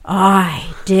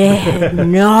 I did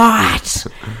not.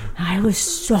 I was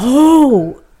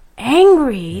so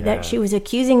angry that she was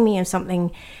accusing me of something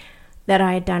that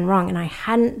I had done wrong, and I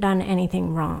hadn't done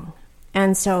anything wrong.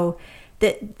 And so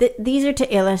these are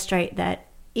to illustrate that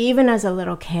even as a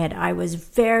little kid, I was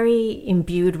very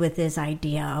imbued with this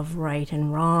idea of right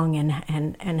and wrong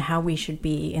and how we should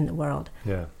be in the world.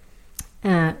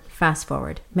 Yeah. Fast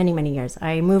forward many, many years.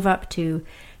 I move up to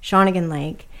Shawnigan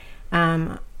Lake.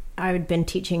 I had been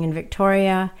teaching in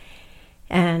Victoria,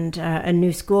 and a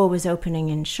new school was opening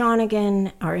in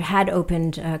Shawnigan, or had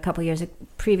opened a couple years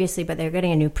previously, but they were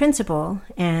getting a new principal,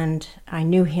 and I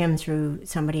knew him through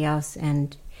somebody else,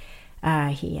 and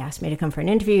he asked me to come for an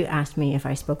interview, asked me if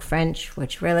I spoke French,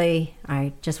 which really,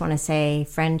 I just want to say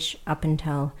French up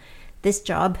until this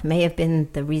job may have been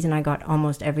the reason I got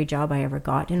almost every job I ever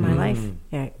got in my life,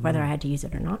 whether I had to use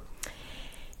it or not.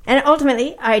 And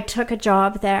ultimately, I took a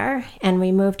job there, and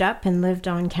we moved up and lived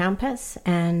on campus.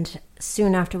 And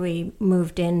soon after we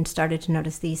moved in, started to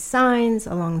notice these signs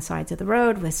along the sides of the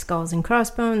road with skulls and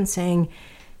crossbones saying,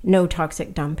 no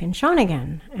toxic dump in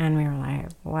Shawnigan. And we were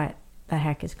like, what the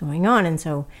heck is going on? And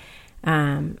so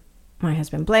my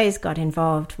husband Blaise got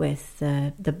involved with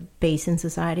the Basin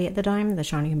Society at the time, the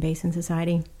Shawnigan Basin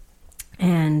Society.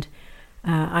 And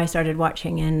I started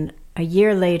watching, and a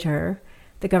year later,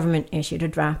 the government issued a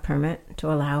draft permit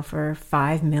to allow for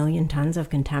 5 million tons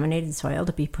of contaminated soil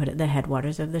to be put at the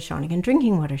headwaters of the Shawnigan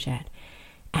drinking watershed.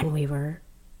 And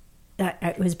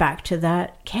it was back to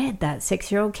that kid, that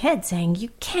 6-year-old kid, saying, you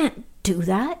can't do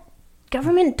that.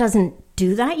 Government doesn't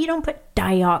do that. You don't put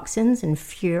dioxins and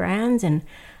furans and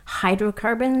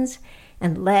hydrocarbons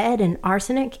and lead and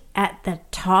arsenic at the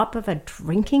top of a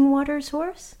drinking water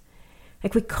source.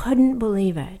 Like, we couldn't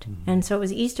believe it. Mm-hmm. And so it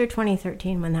was Easter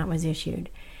 2013 when that was issued.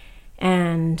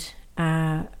 And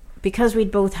because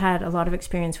we'd both had a lot of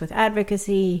experience with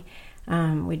advocacy,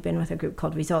 we'd been with a group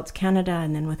called Results Canada,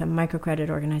 and then with a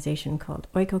microcredit organization called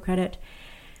Oikocredit.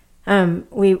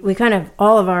 We kind of,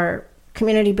 all of our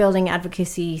community building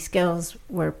advocacy skills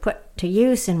were put to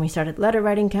use, and we started letter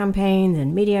writing campaigns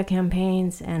and media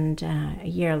campaigns. And a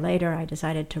year later, I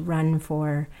decided to run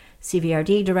for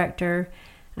CVRD director.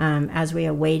 as we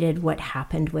awaited what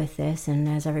happened with this. And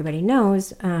as everybody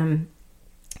knows,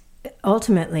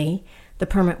 ultimately, the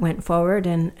permit went forward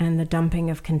and the dumping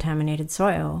of contaminated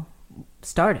soil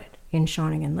started in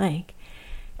Shawnigan Lake.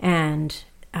 And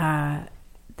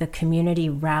the community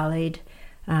rallied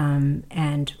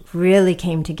and really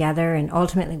came together. And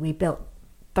ultimately, we built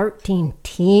 13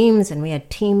 teams, and we had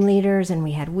team leaders, and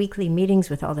we had weekly meetings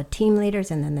with all the team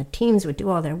leaders, and then the teams would do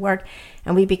all their work.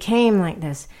 And we became like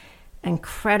this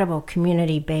incredible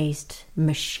community-based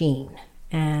machine.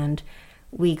 And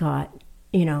we got,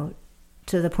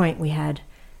 to the point we had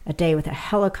a day with a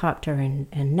helicopter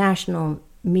and national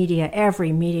media,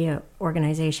 every media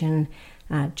organization.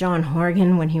 John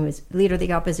Horgan, when he was leader of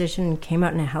the opposition, came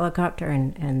out in a helicopter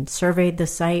and surveyed the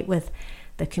site with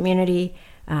the community.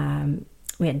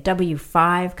 We had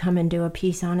W5 come and do a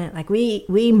piece on it. Like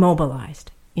we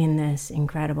mobilized in this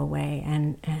incredible way,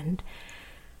 and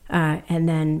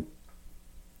then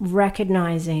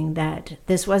recognizing that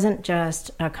this wasn't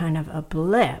just a kind of a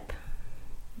blip,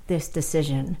 this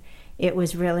decision. It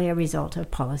was really a result of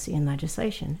policy and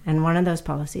legislation. And one of those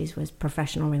policies was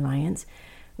professional reliance,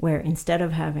 where instead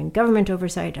of having government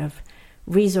oversight of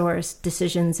resource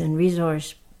decisions and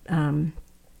resource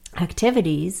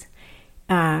activities,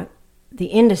 the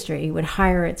industry would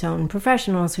hire its own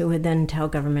professionals who would then tell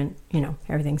government,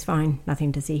 everything's fine,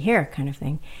 nothing to see here, kind of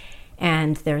thing.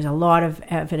 And there's a lot of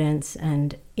evidence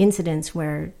and incidents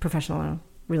where professional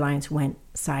reliance went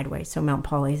sideways. So Mount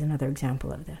Polley is another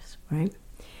example of this, right?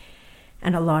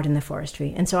 And a lot in the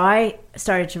forestry. And so I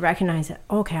started to recognize that,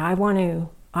 okay, I want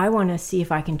to see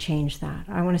if I can change that.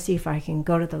 I want to see if I can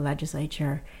go to the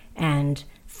legislature and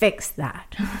fix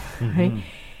that, right? Mm-hmm.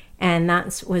 And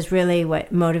that was really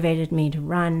what motivated me to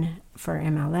run for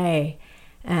MLA.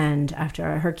 And after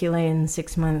a Herculean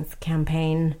 6-month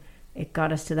campaign, it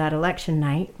got us to that election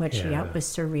night, which was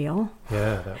surreal.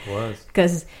 Yeah, that was.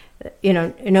 Because,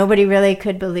 nobody really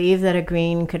could believe that a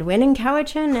Green could win in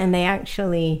Cowichan. And they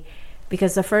actually,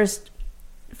 because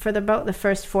for about the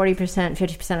first 40%,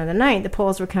 50% of the night, the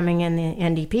polls were coming in, the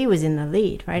NDP was in the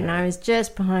lead, right? Yeah. And I was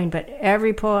just behind, but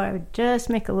every poll I would just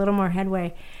make a little more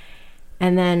headway.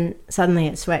 And then suddenly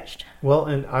it switched. Well,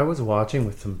 and I was watching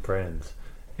with some friends,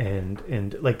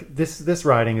 and like this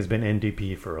riding has been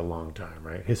NDP for a long time,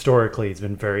 right? Historically, it's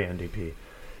been very NDP.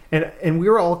 And we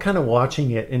were all kind of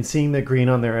watching it and seeing the Green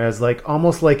on there as like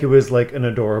almost like it was like an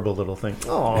adorable little thing.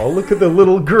 Oh, look at the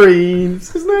little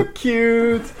Greens. Isn't that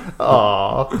cute?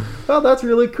 Oh, that's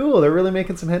really cool. They're really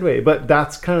making some headway. But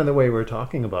that's kind of the way we're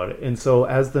talking about it. And so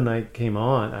as the night came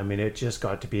on, I mean, it just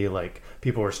got to be like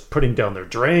people were putting down their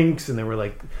drinks and they were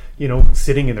like,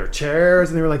 sitting in their chairs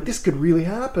and they were like, this could really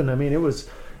happen. I mean, it was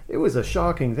a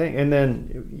shocking thing. And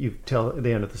then you tell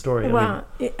the end of the story. Well,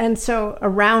 and so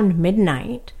around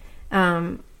midnight,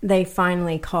 they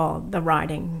finally called the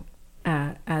riding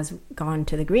as gone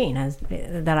to the Green, as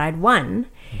that I'd won.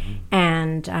 Mm-hmm.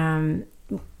 And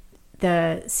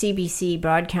the CBC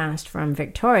broadcast from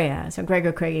Victoria, so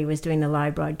Gregor Craigie was doing the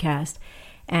live broadcast,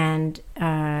 and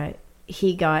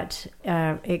it got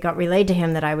relayed to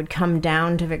him that I would come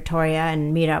down to Victoria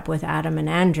and meet up with Adam and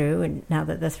Andrew, and now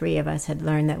that the three of us had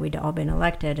learned that we'd all been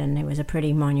elected, and it was a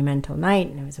pretty monumental night,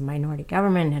 and it was a minority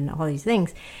government and all these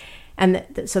things. And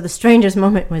so the strangest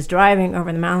moment was driving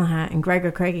over the Malahat and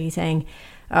Gregor Craigie saying,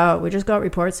 we just got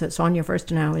reports that Sonia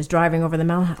Furstenau is driving over the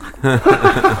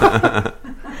Malahat.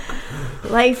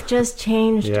 Life just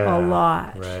changed a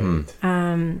lot. Right.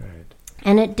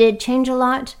 And it did change a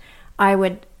lot. I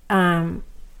would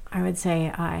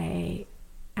say I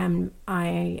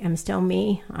am still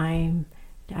me. I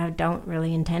don't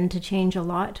really intend to change a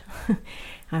lot.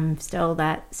 I'm still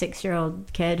that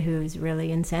 6-year-old kid who's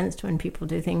really incensed when people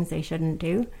do things they shouldn't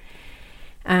do.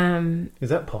 Is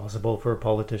that possible for a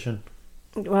politician?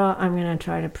 Well, I'm going to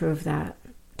try to prove that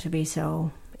to be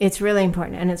so. It's really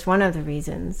important, and it's one of the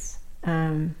reasons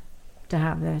to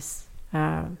have this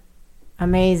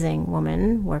amazing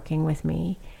woman working with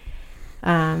me,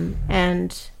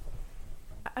 and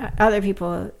other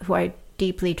people who I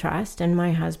deeply trust, and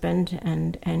my husband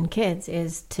and kids,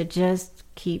 is to just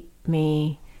keep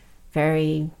me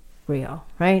very real,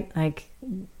 right? Like,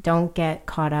 don't get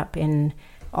caught up in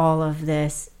all of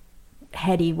this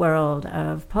heady world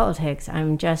of politics.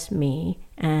 I'm just me,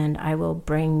 and I will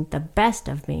bring the best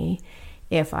of me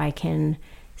if I can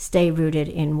stay rooted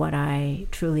in what I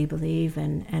truly believe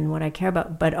and what I care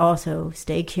about, but also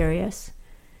stay curious,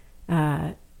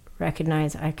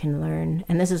 recognize I can learn.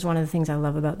 And this is one of the things I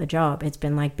love about the job. It's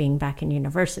been like being back in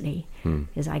university,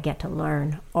 is I get to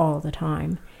learn all the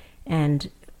time and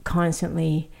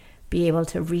constantly be able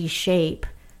to reshape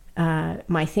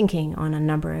my thinking on a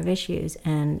number of issues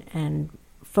and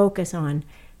focus on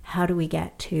how do we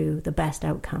get to the best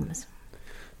outcomes.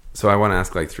 So I want to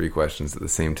ask like 3 questions at the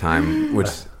same time, which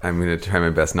I'm going to try my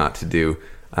best not to do.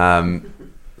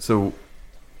 So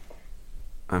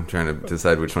I'm trying to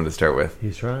decide which one to start with.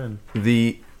 He's trying.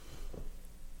 The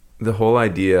whole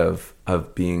idea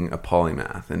of being a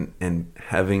polymath and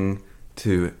having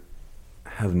to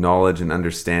have knowledge and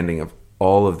understanding of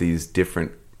all of these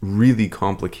different really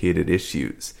complicated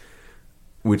issues,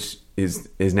 which is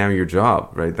now your job,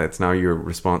 right? That's now your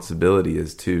responsibility,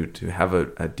 is to have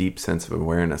a deep sense of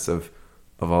awareness of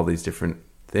all these different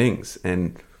things.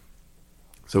 And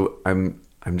so I'm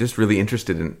just really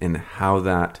interested in how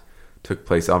that took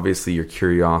place. Obviously your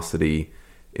curiosity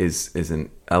is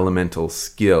an elemental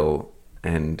skill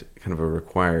and kind of a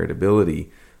required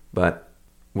ability, but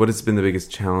what has been the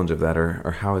biggest challenge of that,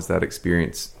 or how has that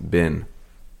experience been?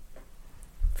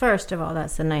 First of all,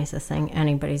 that's the nicest thing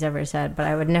anybody's ever said, but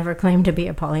I would never claim to be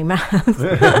a polymath.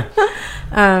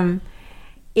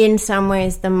 In some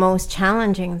ways, the most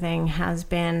challenging thing has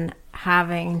been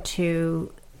having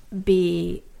to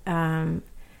be, having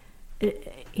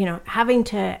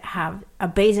to have a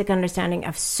basic understanding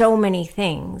of so many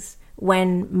things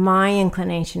when my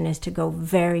inclination is to go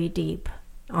very deep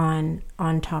on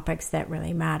topics that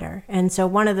really matter. And so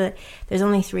there's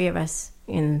only 3 of us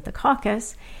in the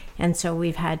caucus, and so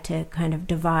we've had to kind of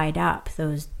divide up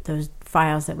those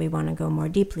files that we want to go more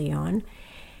deeply on.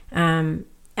 And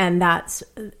that's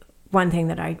one thing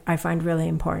that I find really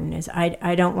important, is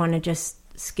I don't want to just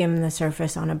skim the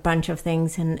surface on a bunch of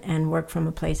things and work from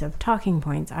a place of talking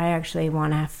points. I actually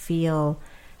want to feel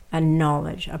a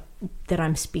knowledge that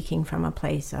I'm speaking from a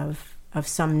place of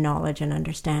some knowledge and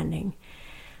understanding.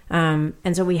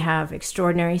 And so we have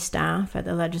extraordinary staff at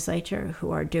the legislature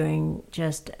who are doing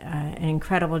just an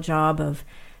incredible job of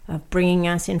bringing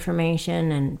us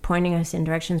information and pointing us in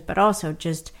directions, but also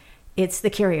just, it's the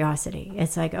curiosity.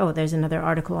 It's like, oh, there's another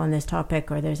article on this topic,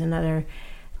 or there's another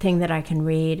thing that I can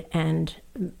read. And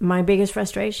my biggest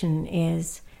frustration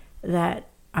is that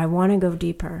I want to go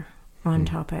deeper on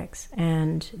topics,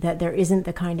 and that there isn't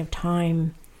the kind of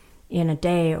time in a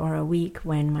day or a week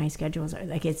when my schedules are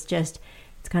like, it's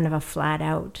kind of a flat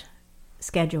out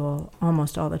schedule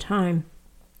almost all the time.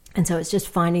 And so it's just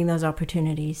finding those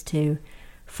opportunities to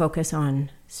focus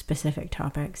on specific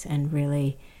topics and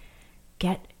really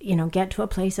get to a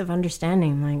place of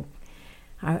understanding. Like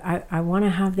I want to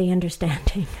have the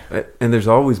understanding. And there's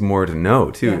always more to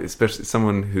know too, Yeah. Especially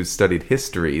someone who's studied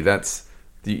history.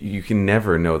 You can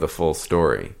never know the full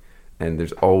story. And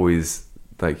there's always,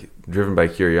 like, driven by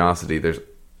curiosity, there's,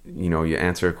 you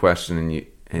answer a question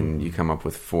and you come up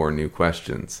with 4 new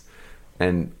questions.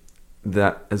 And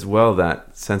that as well,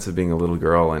 that sense of being a little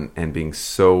girl and being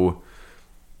so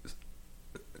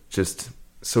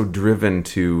driven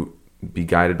to be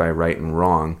guided by right and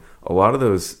wrong. A lot of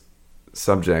those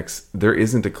subjects, there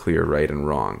isn't a clear right and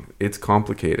wrong. It's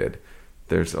complicated.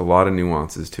 There's a lot of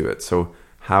nuances to it. So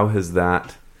how has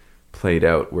that played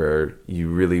out, where you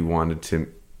really wanted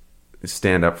to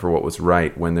stand up for what was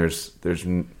right when there's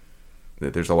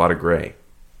a lot of gray?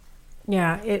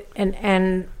 Yeah,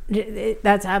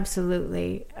 that's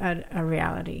absolutely a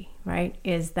reality, right?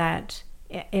 Is that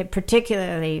it,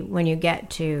 particularly when you get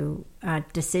to a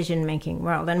decision-making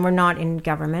world, and we're not in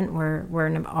government, we're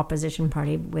an opposition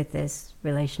party with this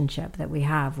relationship that we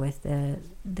have with the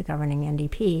governing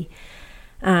NDP.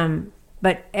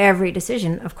 But every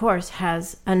decision, of course,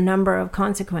 has a number of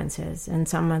consequences, and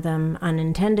some of them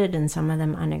unintended and some of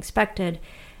them unexpected.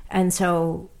 And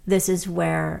so this is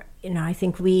where, I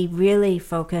think we really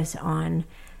focus on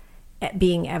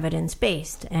being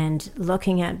evidence-based and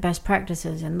looking at best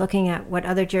practices and looking at what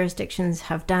other jurisdictions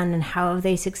have done and how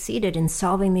they succeeded in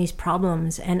solving these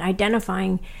problems and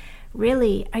identifying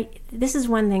really, this is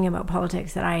one thing about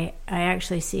politics that I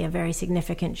actually see a very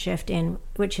significant shift in,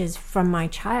 which is from my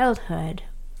childhood.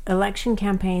 Election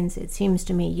campaigns, it seems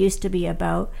to me, used to be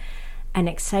about an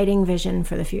exciting vision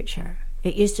for the future.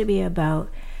 It used to be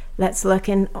about, let's look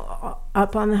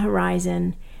up on the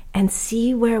horizon and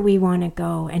see where we want to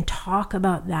go and talk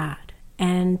about that.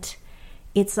 And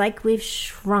it's like we've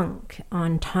shrunk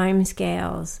on time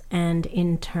scales and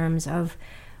in terms of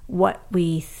what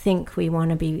we think we want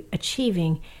to be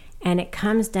achieving. And it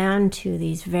comes down to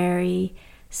these very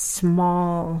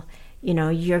small,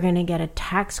 you're going to get a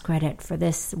tax credit for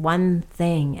this one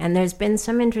thing. And there's been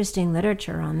some interesting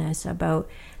literature on this about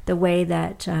the way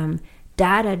that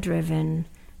data-driven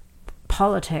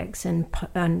politics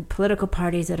and political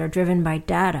parties that are driven by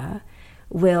data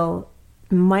will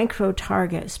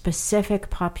micro-target specific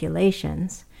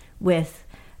populations with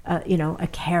a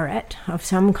carrot of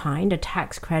some kind, a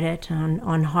tax credit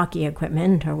on hockey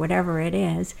equipment or whatever it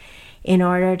is, in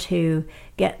order to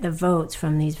get the votes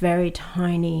from these very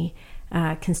tiny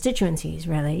constituencies,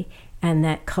 really, and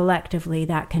that collectively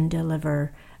that can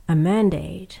deliver a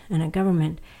mandate and a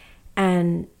government.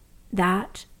 And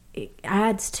that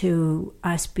adds to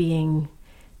us being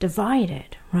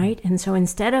divided, right? And so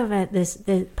instead of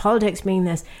the politics being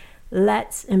this,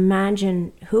 let's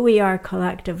imagine who we are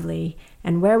collectively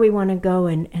and where we want to go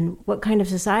and what kind of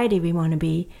society we want to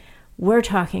be, we're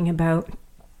talking about,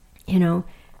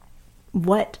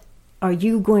 what are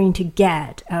you going to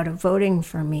get out of voting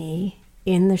for me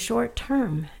in the short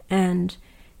term? And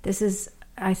this is,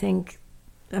 I think,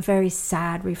 a very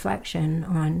sad reflection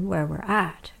on where we're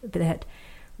at, that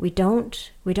we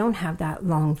don't have that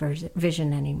long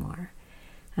vision anymore.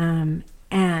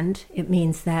 And it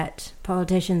means that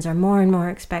politicians are more and more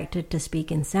expected to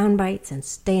speak in sound bites and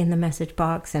stay in the message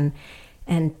box and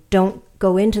don't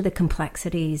go into the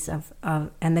complexities of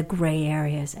and the gray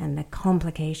areas and the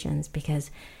complications, because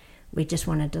we just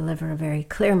want to deliver a very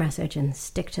clear message and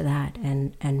stick to that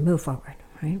and move forward,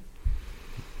 right?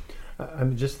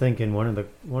 I'm just thinking one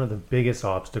of the biggest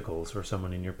obstacles for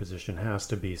someone in your position has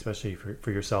to be, especially for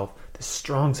yourself, this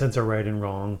strong sense of right and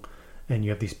wrong, and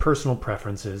you have these personal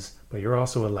preferences, but you're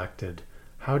also elected.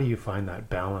 How do you find that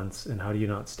balance, and how do you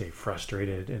not stay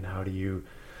frustrated, and how do you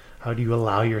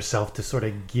allow yourself to sort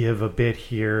of give a bit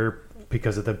here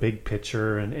because of the big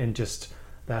picture and just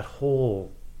that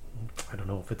whole, I don't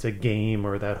know if it's a game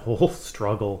or that whole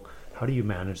struggle, how do you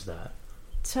manage that?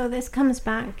 So this comes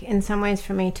back in some ways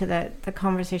for me to the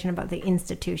conversation about the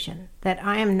institution, that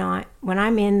I am not, when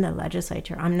I'm in the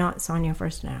legislature, I'm not Sonia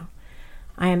Furstenau.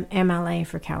 I am MLA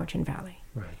for Cowichan Valley.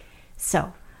 Right.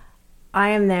 So I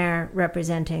am there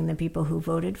representing the people who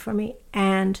voted for me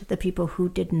and the people who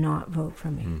did not vote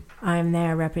for me. I'm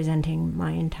there representing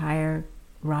my entire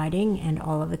riding and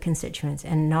all of the constituents,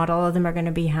 and not all of them are going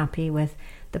to be happy with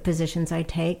the positions I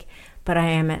take, but I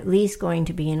am at least going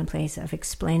to be in a place of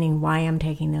explaining why I'm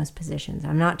taking those positions.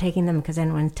 I'm not taking them because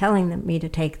anyone's telling me to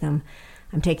take them.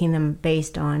 I'm taking them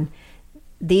based on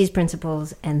these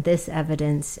principles and this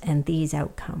evidence and these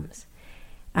outcomes.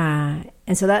 And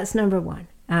so that's number one.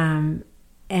 And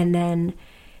then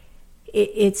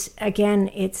it's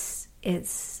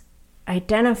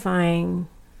identifying,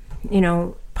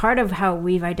 part of how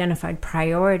we've identified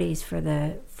priorities for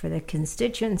the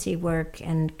constituency work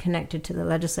and connected to the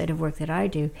legislative work that I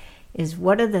do is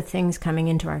what are the things coming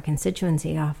into our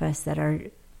constituency office that are,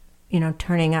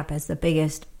 turning up as the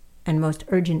biggest and most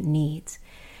urgent needs.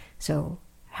 So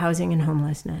housing and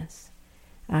homelessness,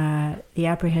 the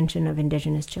apprehension of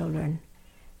Indigenous children.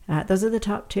 Those are the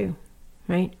top two,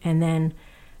 right? And then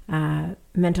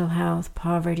mental health,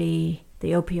 poverty,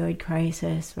 the opioid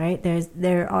crisis, right?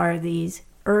 There are these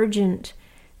urgent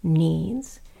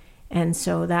needs. And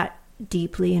so that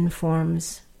deeply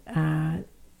informs,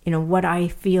 what I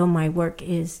feel my work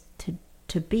is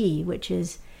to be, which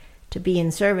is to be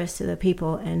in service to the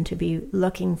people and to be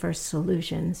looking for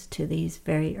solutions to these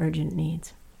very urgent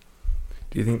needs.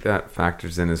 Do you think that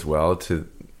factors in as well to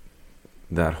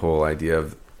that whole idea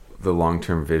of the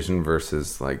long-term vision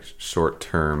versus like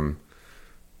short-term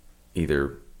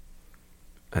either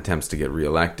attempts to get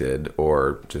reelected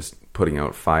or just putting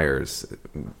out fires?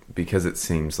 Because it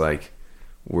seems like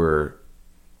we're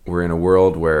in a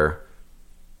world where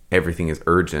everything is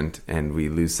urgent and we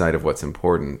lose sight of what's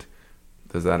important.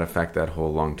 Does that affect that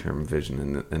whole long-term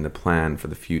vision and the plan for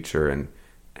the future,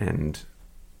 and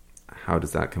how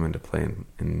does that come into play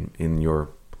in your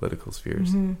political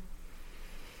spheres? Mm-hmm.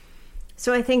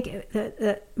 So I think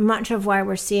that much of why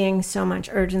we're seeing so much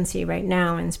urgency right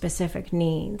now in specific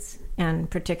needs, and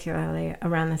particularly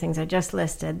around the things I just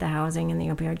listed, the housing and the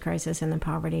opioid crisis and the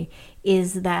poverty,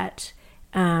 is that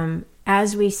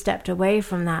as we stepped away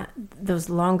from those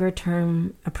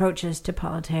longer-term approaches to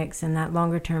politics and that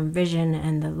longer-term vision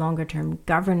and the longer-term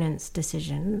governance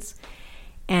decisions,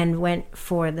 and went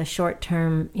for the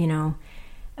short-term,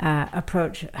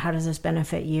 approach. How does this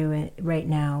benefit you right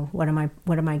now? What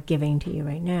am I giving to you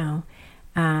right now?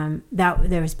 That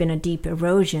there has been a deep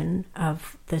erosion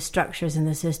of the structures and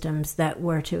the systems that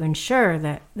were to ensure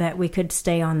that we could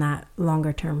stay on that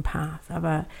longer term path of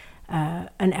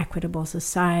an equitable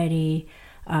society,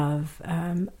 of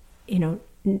the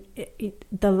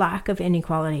lack of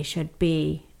inequality should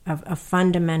be a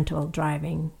fundamental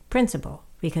driving principle,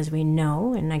 because we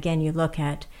know, and again you look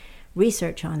at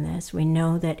research on this, we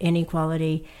know that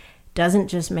inequality doesn't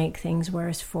just make things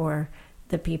worse for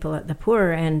the people at the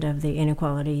poorer end of the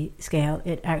inequality scale,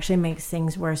 it actually makes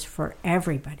things worse for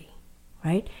everybody,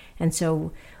 right? And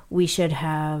so we should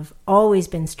have always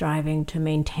been striving to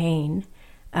maintain,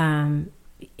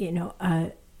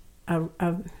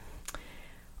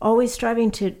 always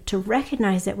striving to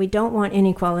recognize that we don't want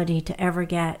inequality to ever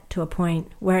get to a point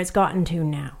where it's gotten to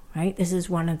now, right? This is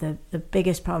one of the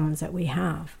biggest problems that we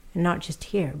have, and not just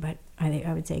here, but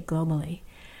I would say globally,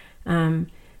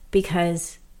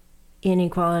 because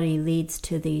inequality leads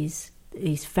to these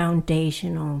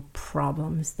foundational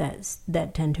problems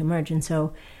that tend to emerge. And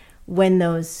so when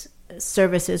those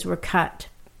services were cut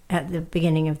at the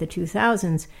beginning of the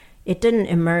 2000s, it didn't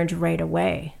emerge right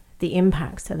away, the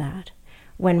impacts to that.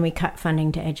 When we cut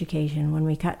funding to education, when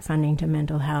we cut funding to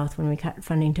mental health, when we cut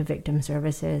funding to victim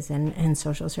services and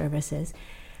social services,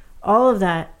 all of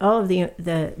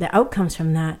the outcomes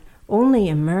from that only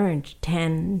emerged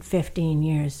 10, 15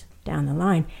 years down the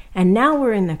line. And now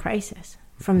we're in the crisis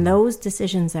from those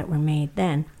decisions that were made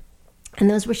then. And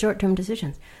those were short-term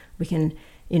decisions. We can,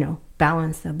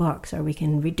 balance the books, or we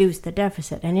can reduce the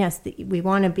deficit. And yes, we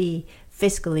want to be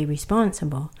fiscally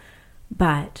responsible,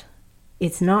 but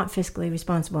it's not fiscally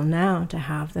responsible now to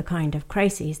have the kind of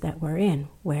crises that we're in,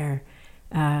 where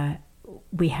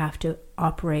we have to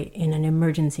operate in an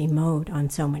emergency mode on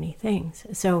so many things.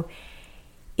 So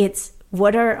it's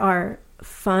what are our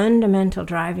fundamental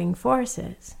driving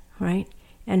forces, right?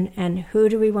 And who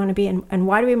do we want to be, and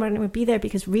why do we want to be there?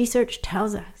 Because research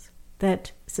tells us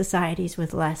that societies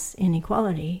with less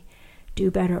inequality do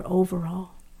better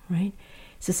overall, right?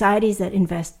 Societies that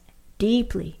invest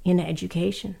deeply in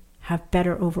education have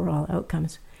better overall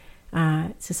outcomes.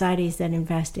 Societies that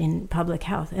invest in public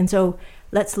health. And so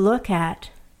let's look at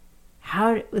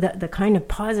how the kind of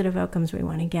positive outcomes we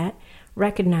want to get,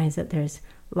 recognize that there's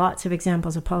lots of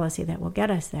examples of policy that will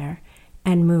get us there,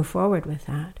 and move forward with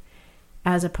that,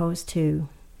 as opposed to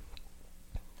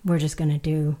we're just going to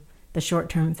do the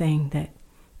short-term thing that,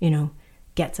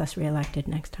 gets us reelected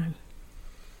next time.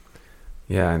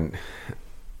 Yeah, and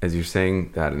as you're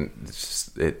saying that,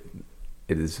 it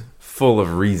is full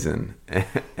of reason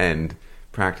and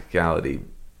practicality,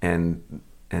 and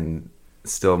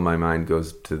still my mind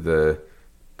goes to the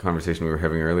conversation we were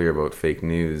having earlier about fake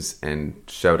news and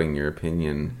shouting your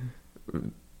opinion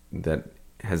that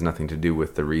has nothing to do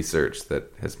with the research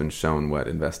that has been shown what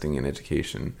investing in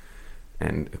education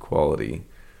and equality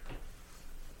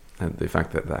and the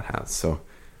effect that has. So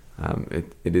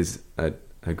it is a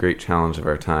great challenge of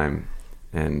our time,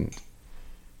 and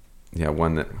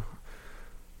one that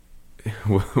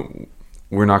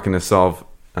we're not going to solve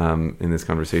in this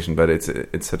conversation, but it's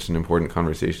such an important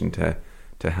conversation to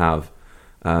have.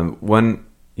 One,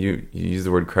 you use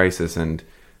the word crisis, and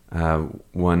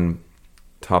one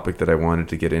topic that I wanted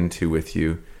to get into with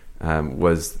you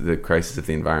was the crisis of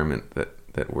the environment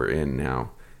that we're in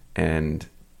now. And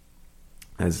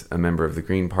as a member of the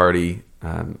Green Party,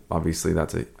 obviously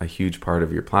that's a huge part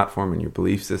of your platform and your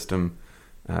belief system,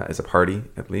 as a party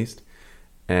at least.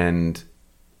 And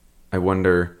I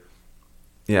wonder,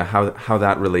 how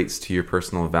that relates to your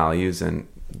personal values and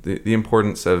the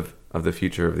importance of the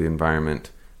future of the environment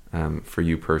for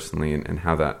you personally, and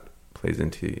how that plays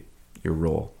into your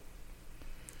role.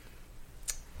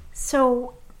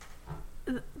 So,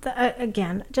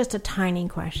 again, just a tiny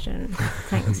question.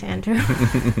 Thanks, Andrew.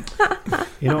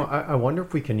 I wonder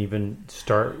if we can even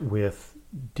start with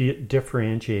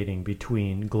differentiating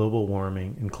between global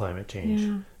warming and climate change.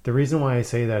 Yeah. The reason why I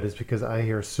say that is because I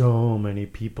hear so many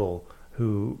people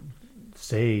who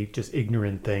say just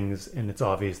ignorant things, and it's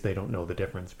obvious they don't know the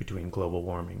difference between global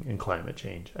warming and climate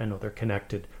change. I know they're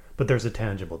connected, but there's a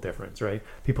tangible difference, right?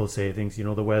 People say things,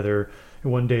 the weather,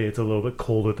 one day it's a little bit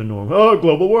colder than normal. Oh,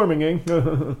 global warming, eh?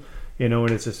 And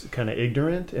it's just kind of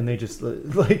ignorant, and they just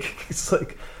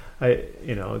it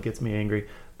gets me angry.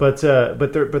 But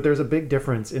there's a big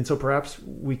difference, and so perhaps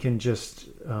we can just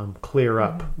clear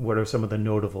up what are some of the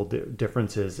notable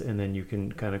differences, and then you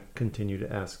can kind of continue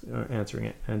to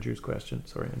answering Andrew's question.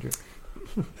 Sorry, Andrew.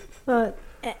 Well,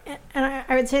 and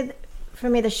I would say, for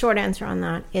me, the short answer on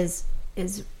that is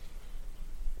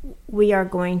we are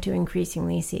going to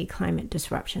increasingly see climate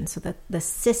disruption. So that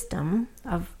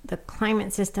the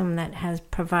climate system that has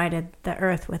provided the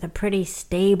Earth with a pretty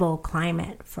stable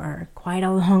climate for quite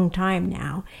a long time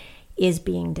now is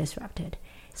being disrupted.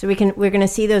 So we're going to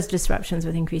see those disruptions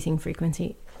with increasing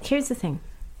frequency. Here's the thing.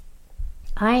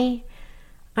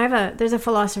 There's a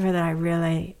philosopher that I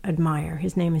really admire.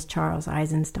 His name is Charles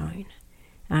Eisenstein.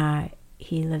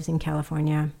 He lives in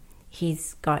California.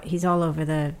 He's all over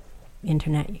the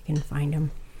internet. You can find him.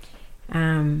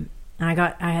 I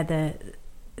had the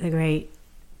great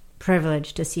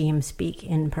privilege to see him speak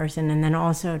in person, and then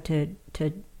also to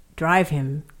drive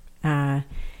him.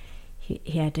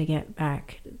 he had to get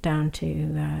back down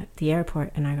to the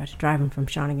airport, and I got to drive him from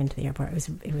Shawnigan to the airport.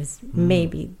 It was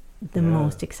maybe the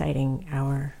most exciting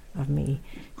hour of me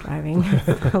driving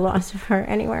a philosopher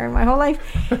anywhere in my whole life.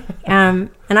 And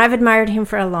I've admired him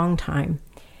for a long time.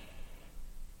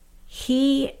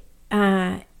 He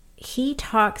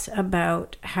talks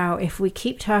about how if we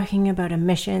keep talking about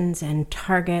emissions and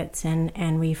targets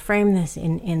and we frame this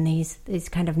in these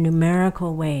kind of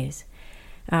numerical ways,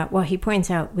 well, he points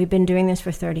out we've been doing this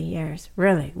for 30 years.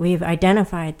 Really, we've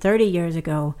identified 30 years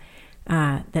ago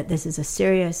that this is a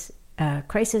serious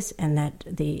crisis and that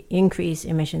the increased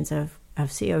emissions of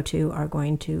CO2 are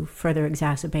going to further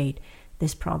exacerbate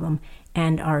this problem,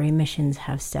 and our emissions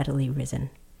have steadily risen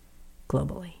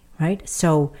globally, right?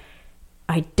 So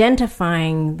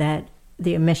identifying that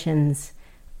the emissions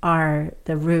are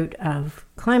the root of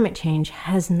climate change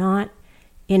has not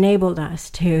enabled us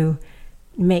to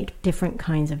make different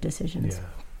kinds of decisions.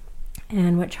 Yeah.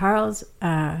 And what Charles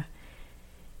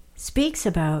speaks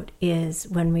about is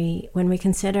when we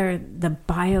consider the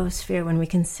biosphere, when we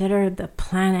consider the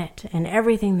planet and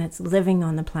everything that's living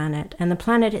on the planet, and the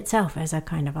planet itself as a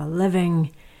kind of a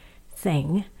living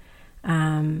thing,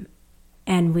 and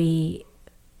we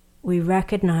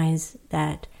recognize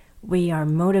that we are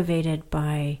motivated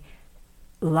by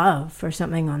love for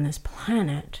something on this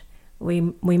planet, we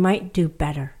might do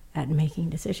better at making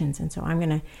decisions. And so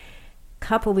a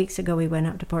couple weeks ago, we went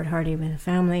up to Port Hardy with a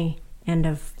family, end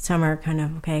of summer, kind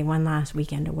of, one last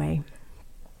weekend away.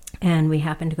 And we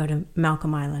happened to go to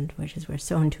Malcolm Island, which is where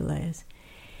Sohntula is.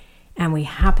 And we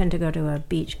happened to go to a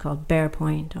beach called Bear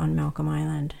Point on Malcolm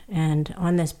Island. And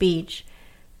on this beach,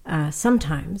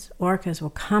 sometimes orcas will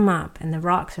come up, and the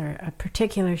rocks are a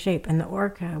particular shape, and the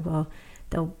orca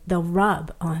they'll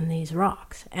rub on these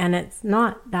rocks. And it's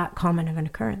not that common of an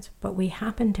occurrence, but we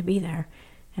happened to be there,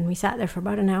 and we sat there for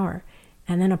about an hour,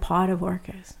 and then a pod of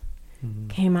orcas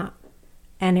came up.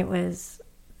 And it was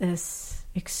this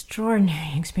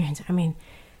extraordinary experience. I mean,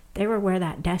 they were where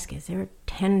that desk is. They were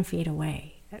 10 feet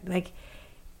away, like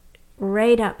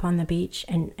right up on the beach,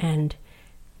 and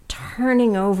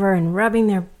turning over and rubbing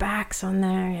their backs on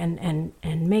there and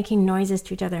making noises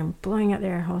to each other and blowing out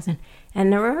their air holes.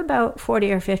 And there were about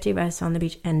 40 or 50 of us on the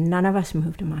beach, and none of us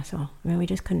moved a muscle. I mean, we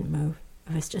just couldn't move.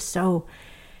 It was just so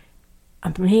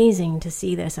amazing to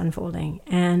see this unfolding.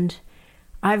 And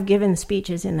I've given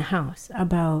speeches in the house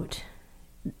about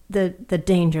the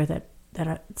danger that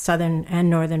southern and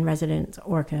northern resident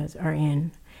orcas are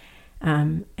in,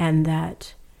 and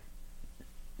that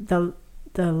the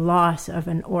loss of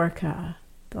an orca,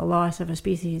 the loss of a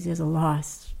species, is a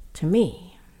loss to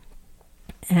me.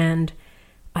 And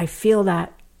I feel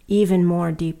that even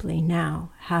more deeply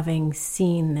now, having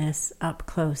seen this up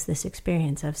close, this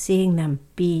experience of seeing them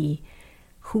be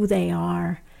who they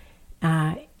are,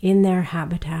 in their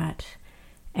habitat,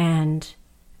 and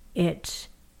it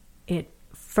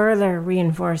further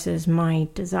reinforces my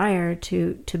desire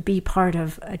to be part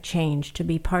of a change, to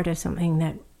be part of something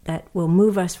that will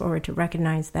move us forward, to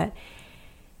recognize that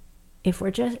if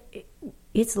we're just,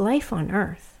 it's life on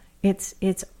Earth. It's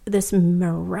this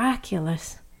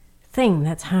miraculous thing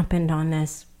that's happened on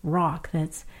this rock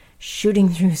that's shooting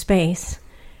through space,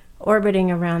 orbiting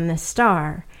around this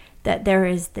star, that there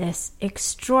is this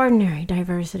extraordinary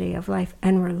diversity of life,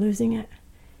 and we're losing it.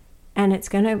 And it's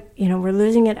going to, we're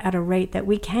losing it at a rate that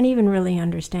we can't even really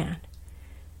understand.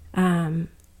 And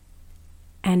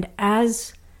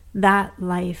as that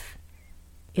life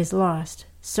is lost,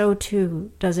 so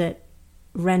too does it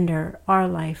render our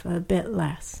life a bit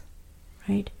less,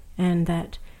 right? And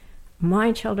that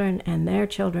my children and their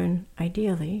children,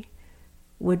 ideally,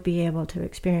 would be able to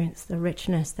experience the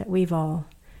richness that we've all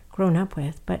grown up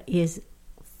with, but is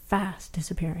fast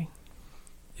disappearing.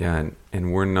 Yeah,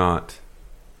 and we're not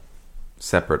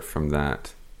separate from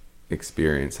that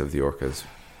experience of the orcas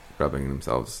rubbing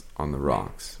themselves on the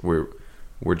rocks.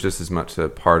 We're just as much a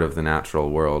part of the natural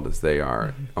world as they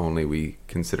are. Only we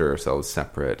consider ourselves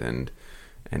separate, and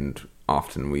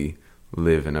often we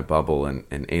live in a bubble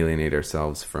and alienate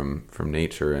ourselves from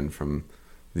nature and from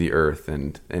the earth,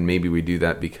 and maybe we do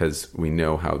that because we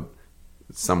know how,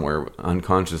 somewhere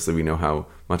unconsciously, we know how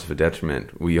much of a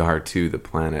detriment we are to the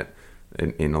planet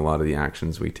in a lot of the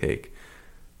actions we take.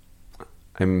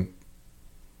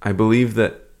 I believe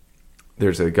that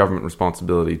there's a government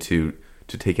responsibility to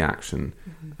take action,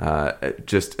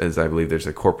 just as I believe there's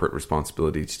a corporate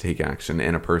responsibility to take action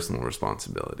and a personal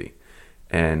responsibility.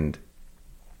 And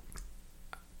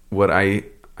what I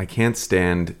can't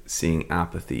stand seeing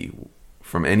apathy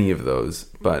from any of those,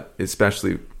 but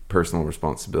especially personal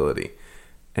responsibility.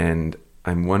 And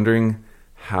I'm wondering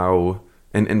how,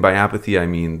 and by apathy I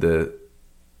mean the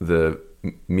the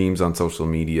memes on social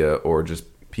media or just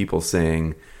people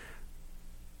saying,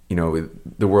 you know,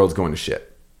 the world's going to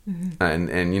shit,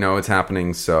 and you know it's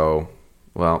happening. So,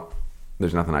 well,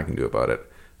 there's nothing I can do about it.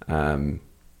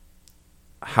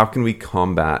 How can we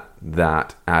combat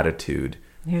that attitude?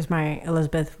 Here's my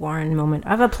Elizabeth Warren moment. I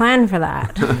have a plan for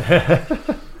that.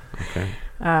 Okay.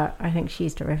 I think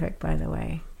she's terrific, by the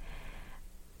way.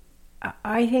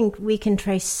 I think we can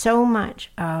trace so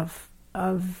much of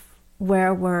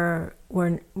where we're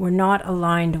not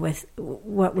aligned with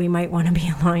what we might want to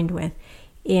be aligned with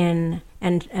and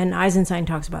Eisenstein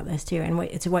talks about this too, and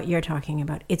it's what you're talking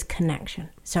about. It's connection.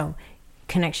 So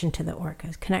connection to the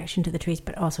orcas, connection to the trees,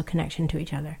 but also connection to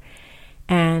each other.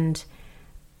 And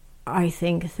I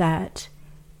think that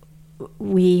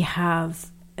we have,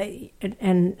 Bill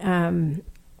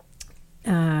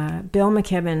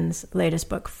McKibben's latest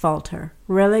book, Falter,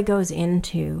 really goes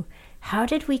into how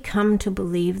did we come to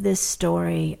believe this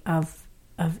story of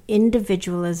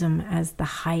individualism as the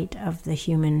height of the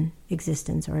human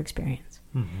existence or experience.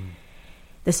 Mm-hmm.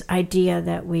 This idea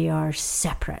that we are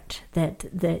separate,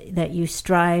 that you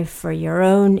strive for your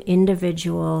own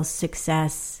individual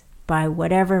success by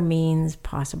whatever means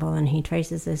possible. And he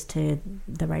traces this to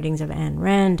the writings of Ayn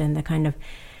Rand and the kind of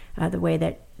the way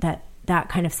that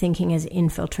kind of thinking has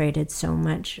infiltrated so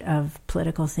much of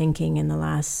political thinking in the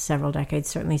last several decades,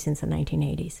 certainly since the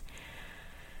 1980s.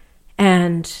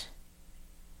 And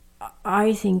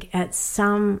I think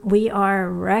we are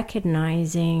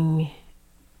recognizing,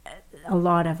 a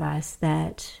lot of us,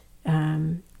 that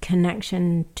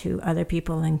connection to other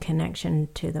people and connection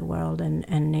to the world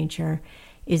and nature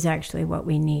is actually what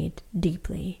we need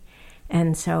deeply.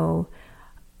 And so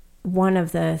one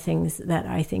of the things that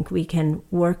I think we can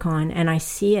work on, and I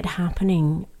see it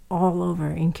happening all over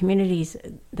in communities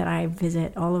that I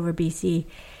visit all over BC,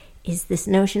 is this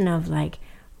notion of like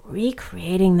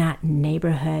recreating that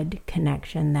neighborhood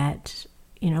connection that,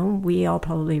 you know, we all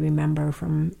probably remember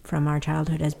from our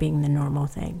childhood as being the normal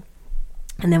thing.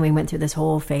 And then we went through this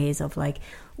whole phase of like,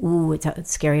 ooh, it's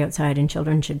scary outside and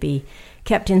children should be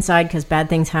kept inside because bad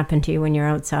things happen to you when you're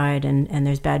outside and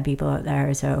there's bad people out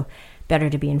there. So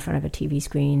better to be in front of a TV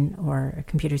screen or a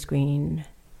computer screen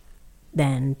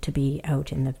than to be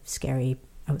out in the scary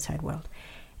outside world.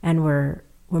 And we're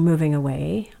moving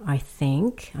away, I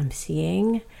think. I'm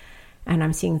seeing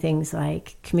things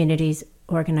like communities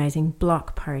organizing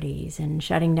block parties and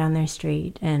shutting down their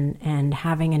street and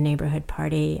having a neighborhood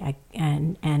party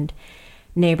and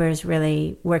neighbors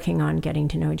really working on getting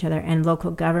to know each other, and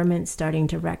local governments starting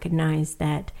to recognize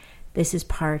that this is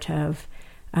part of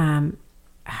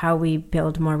how we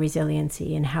build more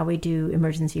resiliency and how we do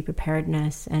emergency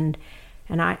preparedness. And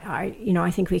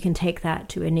I think we can take that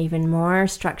to an even more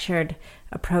structured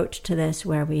approach to this,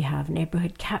 where we have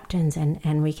neighborhood captains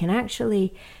and we can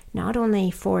actually not only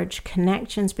forge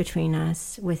connections between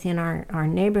us within our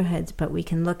neighborhoods, but we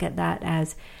can look at that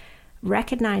as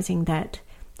recognizing that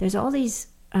there's all these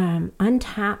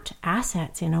untapped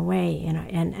assets in a way.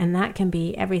 And that can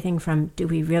be everything from, do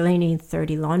we really need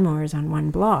 30 lawnmowers on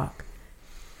one block,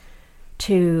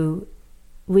 to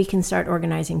we can start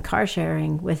organizing car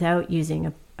sharing without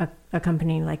using a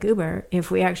company like Uber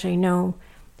if we actually know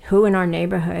who in our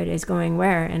neighborhood is going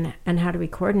where and how do we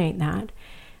coordinate that.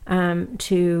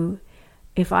 To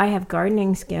if I have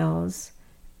gardening skills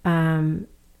and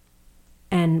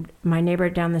my neighbor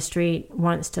down the street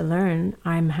wants to learn,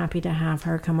 I'm happy to have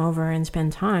her come over and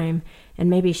spend time, and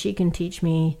maybe she can teach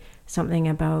me something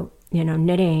about,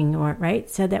 knitting, or right,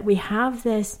 so that we have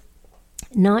this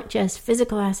not just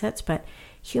physical assets but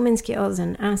human skills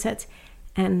and assets,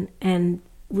 and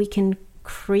we can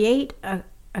create a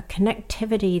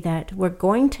connectivity that we're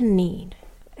going to need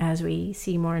as we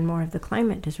see more and more of the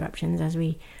climate disruptions, as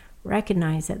we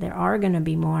recognize that there are going to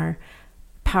be more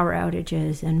power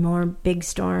outages and more big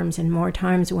storms and more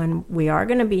times when we are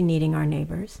going to be needing our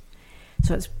neighbors.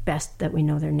 So it's best that we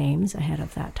know their names ahead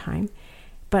of that time,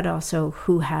 but also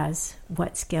who has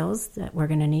what skills that we're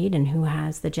going to need, and who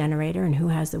has the generator, and who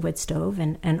has the wood stove,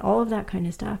 and all of that kind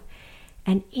of stuff.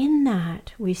 And in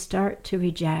that, we start to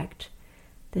reject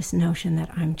this notion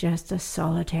that I'm just a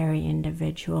solitary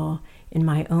individual in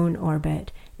my own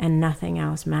orbit and nothing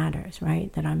else matters,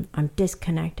 right? That I'm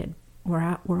disconnected.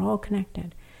 We're all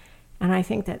connected. And I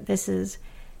think that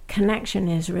connection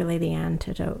is really the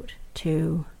antidote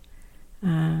to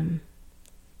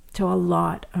a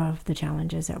lot of the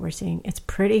challenges that we're seeing. It's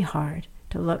pretty hard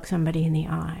to look somebody in the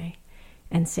eye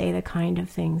and say the kind of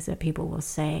things that people will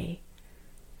say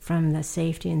from the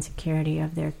safety and security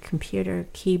of their computer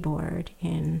keyboard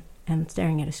and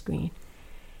staring at a screen.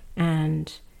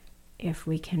 And if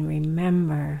we can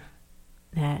remember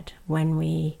that when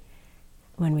we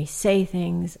say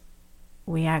things,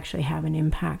 we actually have an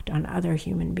impact on other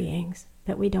human beings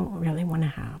that we don't really want to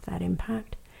have that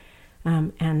impact.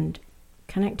 And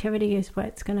connectivity is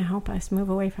what's going to help us move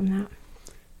away from that.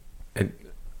 And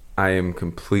I am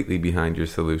completely behind your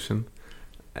solution.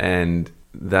 And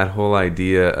that whole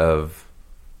idea of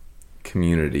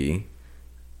community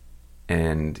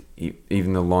and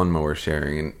even the lawnmower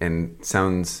sharing and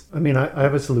sounds... I mean, I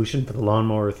have a solution for the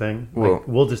lawnmower thing. Well,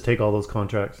 we'll just take all those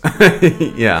contracts.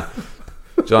 Yeah.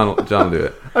 John will do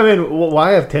it. I mean,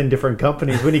 why have 10 different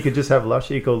companies when you could just have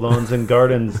Lush Eco Loans and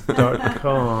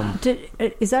Gardens.com?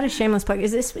 Is that a shameless plug?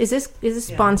 Is this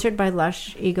sponsored by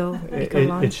Lush Eco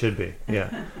Loans? It should be,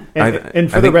 yeah. And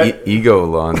for the record, Ego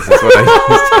Lawns is what I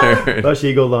used to heard. Lush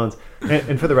Eco Lawns.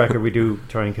 And for the record, we do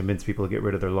try and convince people to get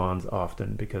rid of their lawns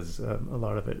often because a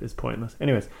lot of it is pointless.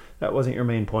 Anyways, that wasn't your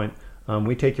main point.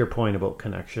 We take your point about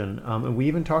connection. And we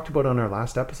even talked about on our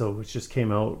last episode, which just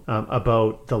came out,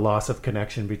 about the loss of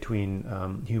connection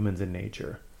between humans and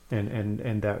nature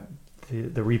and that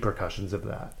the repercussions of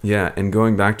that. Yeah, and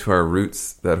going back to our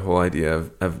roots, that whole idea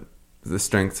of the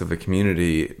strengths of a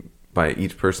community by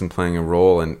each person playing a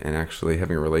role and actually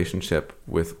having a relationship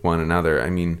with one another.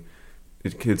 I mean,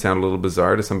 it could sound a little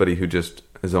bizarre to somebody who just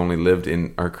has only lived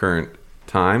in our current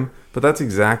time, but that's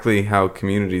exactly how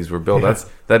communities were built. Yeah.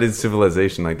 That is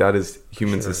civilization. Like, that is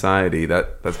human society.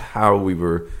 That's how we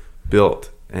were built,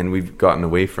 and we've gotten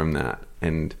away from that.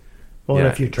 And and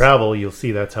if you travel, you'll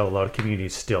see that's how a lot of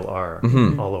communities still are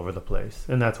all over the place,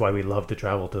 and that's why we love to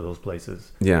travel to those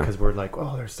places. Yeah, because we're like,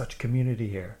 oh, there's such community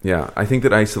here. Yeah, I think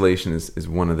that isolation is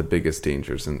one of the biggest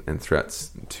dangers and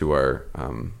threats to our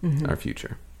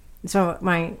future. So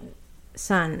my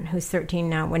son, who's 13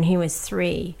 now, when he was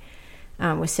 3,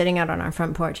 was sitting out on our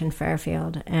front porch in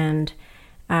Fairfield, and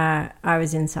I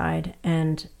was inside,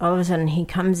 and all of a sudden he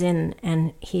comes in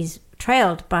and he's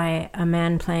trailed by a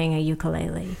man playing a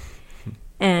ukulele.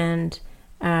 And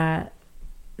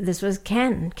this was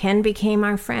Ken. Ken became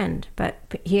our friend, but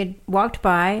he had walked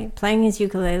by playing his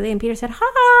ukulele, and Peter said,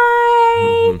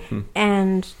 "Hi!"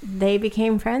 And they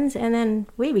became friends, and then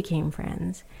we became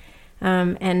friends.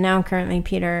 And now currently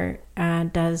Peter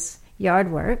does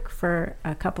yard work for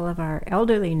a couple of our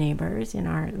elderly neighbors in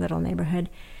our little neighborhood.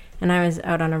 And I was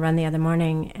out on a run the other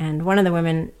morning, and one of the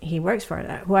women he works for,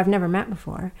 who I've never met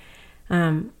before,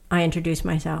 I introduced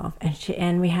myself,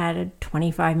 and we had a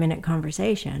 25-minute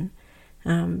conversation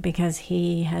because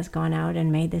he has gone out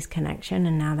and made this connection,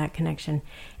 and now that connection.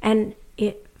 And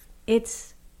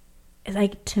it's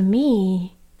like, to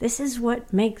me, this is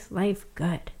what makes life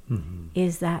good,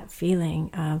 is that feeling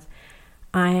of,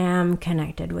 I am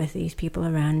connected with these people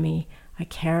around me. I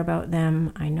care about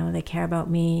them. I know they care about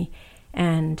me.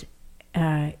 And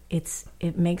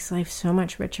it makes life so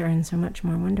much richer and so much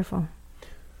more wonderful.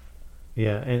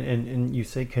 Yeah, and you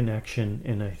say connection,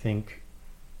 and I think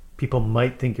people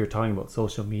might think you're talking about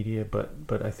social media, but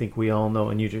I think we all know,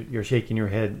 and you're shaking your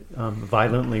head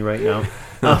violently right now,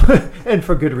 and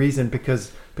for good reason,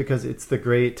 because it's the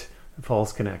great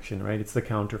false connection, right? It's the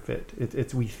counterfeit.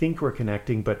 It's we think we're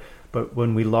connecting, but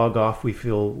when we log off, we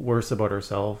feel worse about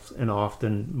ourselves and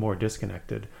often more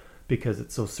disconnected because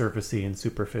it's so surfacey and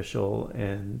superficial,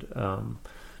 and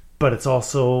but it's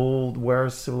also where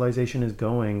civilization is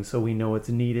going. So we know it's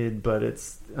needed, but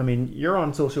you're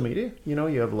on social media. You know,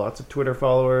 you have lots of Twitter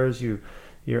followers. You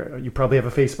probably have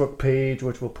a Facebook page,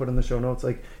 which we'll put in the show notes.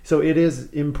 So it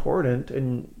is important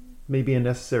and maybe a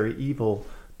necessary evil,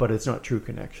 but it's not true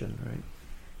connection, right?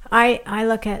 I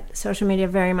look at social media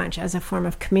very much as a form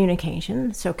of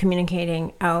communication. So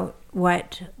communicating out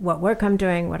what work I'm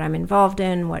doing, what I'm involved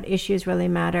in, what issues really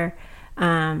matter.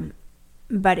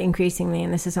 But increasingly,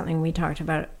 and this is something we talked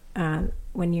about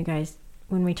when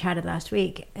we chatted last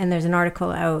week, and there's an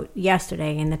article out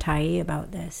yesterday in the Tyee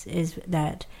about this, is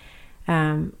that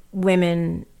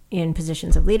women in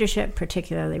positions of leadership,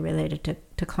 particularly related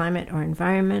to climate or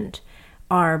environment,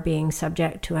 are being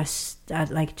subject to a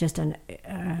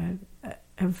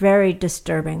very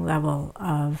disturbing level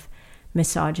of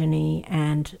misogyny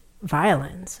and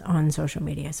violence on social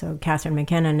media. So Catherine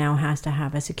McKenna now has to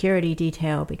have a security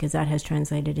detail because that has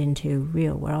translated into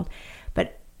real world.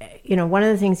 But, one of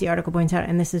the things the article points out,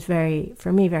 and this is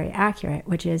for me, very accurate,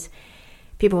 which is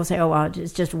people will say, oh, well,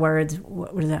 it's just words.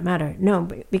 What does that matter? No,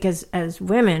 because as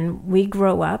women, we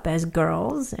grow up as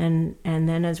girls and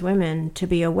then as women to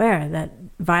be aware that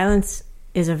violence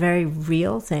is a very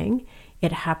real thing.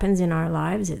 It happens in our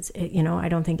lives. I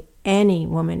don't think any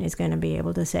woman is going to be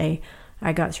able to say,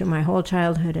 I got through my whole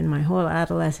childhood and my whole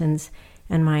adolescence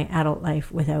and my adult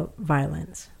life without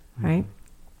violence, right?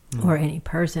 Mm-hmm. Or any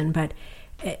person. But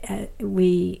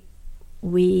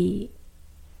one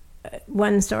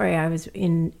story, I was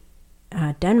in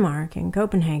Denmark, in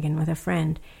Copenhagen, with a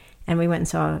friend, and we went and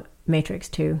saw Matrix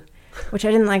 2, which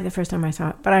I didn't like the first time I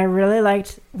saw it, but I really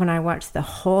liked when I watched the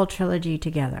whole trilogy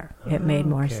together. It made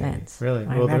more sense. Really?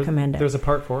 I recommend it. There's a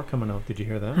part 4 coming out. Did you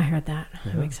hear that? I heard that.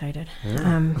 Yeah. I'm excited.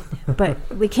 Yeah. But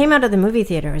we came out of the movie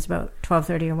theater. It was about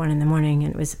 12:30 or 1 in the morning,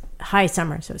 and it was high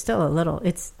summer, so it's still a little,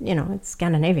 it's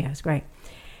Scandinavia. It's great.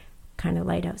 Kind of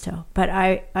light out still. But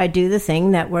I do the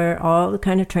thing that we're all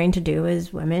kind of trained to do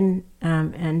as women,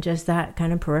 and just that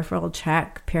kind of peripheral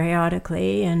check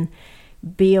periodically and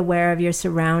be aware of your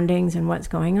surroundings and what's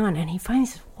going on. And he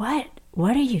finds, what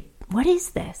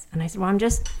is this? And I said, well,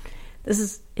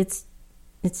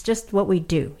 it's just what we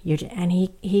do. And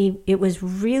it was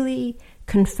really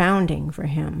confounding for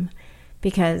him,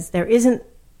 because there isn't,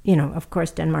 of course,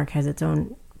 Denmark has its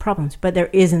own problems, but there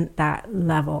isn't that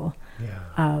level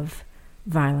of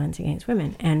violence against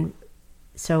women. And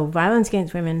so violence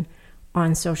against women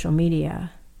on social media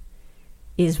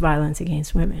is violence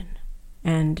against women.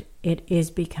 And it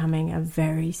is becoming a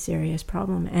very serious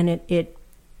problem. And it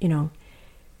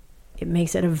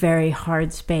makes it a very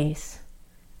hard space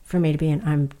for me to be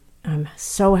in. I'm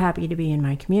so happy to be in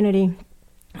my community,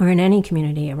 or in any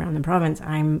community around the province.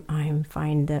 I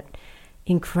find that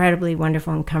incredibly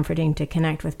wonderful and comforting to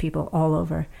connect with people all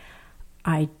over.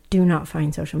 I do not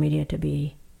find social media to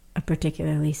be a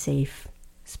particularly safe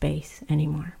space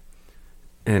anymore.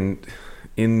 And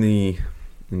in the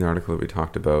article that we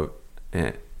talked about,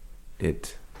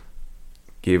 it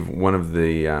gave one of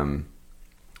the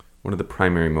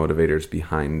primary motivators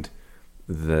behind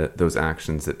those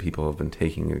actions that people have been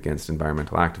taking against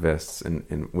environmental activists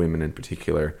and women in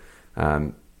particular,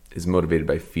 is motivated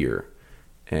by fear.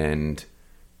 And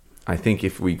I think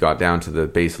if we got down to the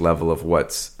base level of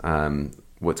what's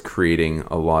creating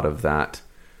a lot of that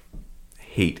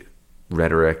hate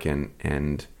rhetoric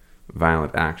and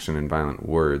violent action and violent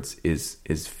words is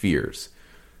fears.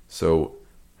 So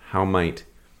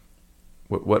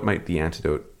what might the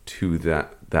antidote to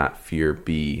that fear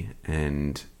be?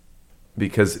 And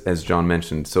because, as John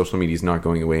mentioned, social media is not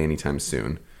going away anytime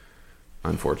soon,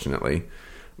 unfortunately.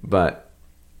 But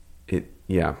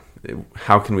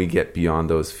how can we get beyond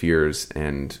those fears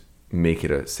and make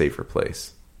it a safer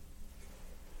place?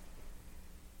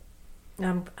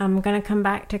 I'm going to come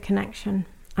back to connection.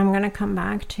 I'm going to come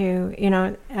back to,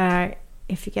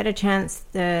 if you get a chance,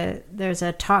 there's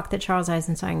a talk that Charles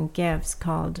Eisenstein gives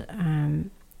called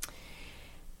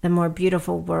The More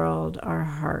Beautiful World Our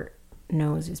Heart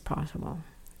Knows Is Possible.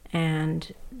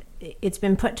 And it's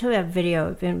been put to a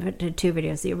video, it's been put to 2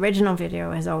 videos. The original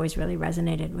video has always really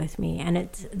resonated with me. And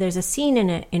there's a scene in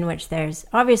it in which there's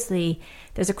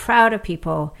a crowd of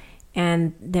people,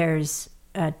 and there's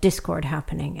a discord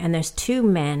happening. And there's 2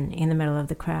 men in the middle of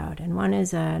the crowd. And one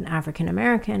is an African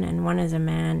American, and one is a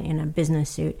man in a business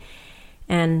suit.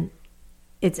 And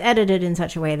it's edited in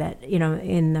such a way that,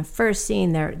 in the first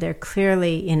scene, they're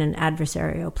clearly in an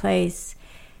adversarial place.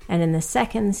 And in the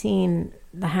second scene,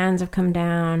 the hands have come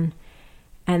down.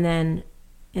 And then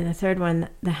in the third one,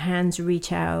 the hands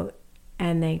reach out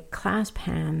and they clasp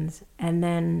hands. And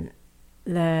then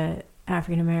the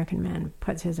African-American man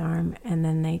puts his arm, and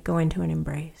then they go into an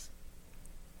embrace.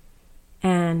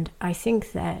 And I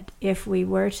think that if we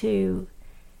were to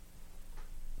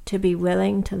be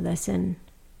willing to listen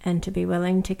and to be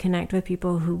willing to connect with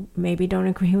people who maybe don't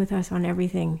agree with us on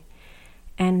everything,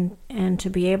 and to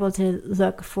be able to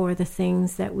look for the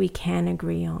things that we can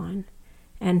agree on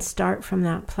and start from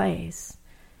that place,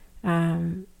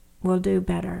 we'll do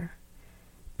better.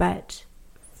 But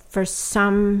for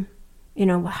some,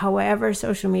 however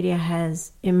social media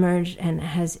has emerged and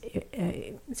has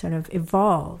sort of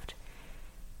evolved,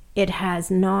 it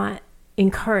has not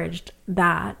encouraged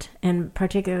that, and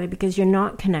particularly because you're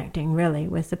not connecting really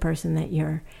with the person that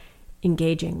you're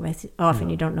engaging with. Often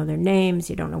you don't know their names,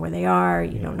 you don't know where they are,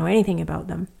 you don't know anything about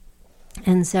them.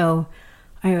 And so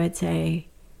I would say,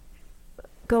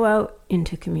 go out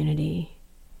into community,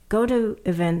 go to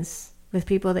events with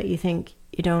people that you think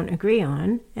you don't agree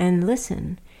on, and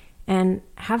listen and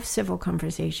have civil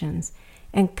conversations,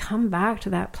 and come back to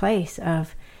that place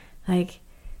of, like,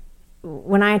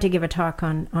 when I had to give a talk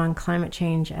on climate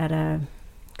change at a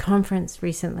conference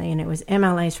recently, and it was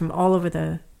MLAs from all over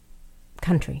the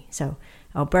country. So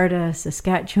Alberta,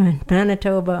 Saskatchewan,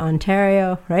 Manitoba,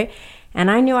 Ontario, right?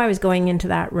 And I knew I was going into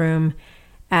that room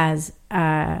as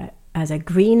a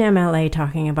green MLA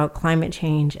talking about climate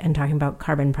change and talking about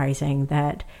carbon pricing,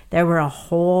 that there were a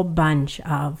whole bunch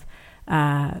of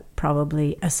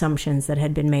probably assumptions that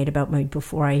had been made about me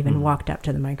before I even walked up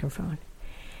to the microphone.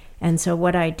 And so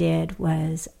what I did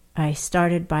was I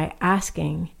started by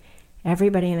asking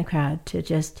everybody in the crowd to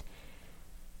just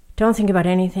don't think about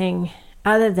anything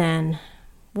other than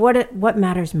what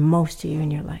matters most to you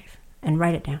in your life, and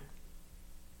write it down.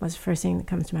 What's the first thing that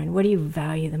comes to mind? What do you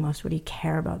value the most? What do you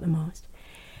care about the most?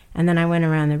 And then I went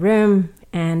around the room,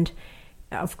 and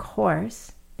of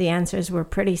course, the answers were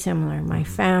pretty similar. My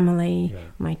family,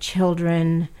 my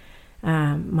children,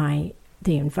 the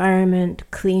environment,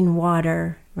 clean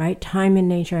water, right? Time in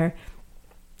nature.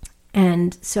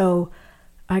 And so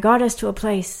I got us to a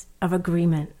place of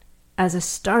agreement as a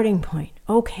starting point.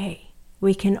 Okay,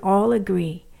 we can all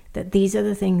agree that these are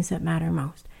the things that matter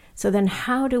most. So then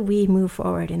how do we move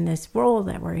forward in this role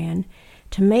that we're in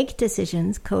to make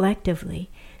decisions collectively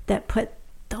that put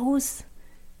those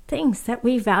things that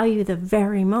we value the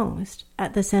very most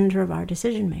at the center of our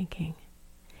decision making?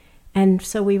 And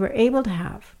so we were able to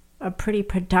have a pretty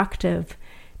productive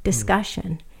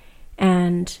discussion.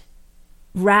 And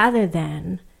rather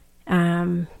than,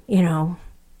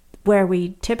 where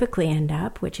we typically end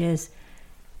up, which is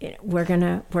we're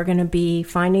gonna be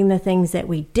finding the things that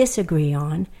we disagree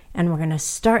on, and we're gonna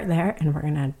start there, and we're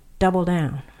gonna double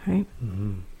down, right?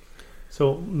 Mm-hmm.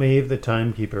 So Maeve, the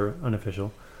timekeeper,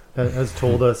 unofficial, has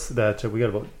told us that we got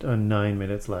about 9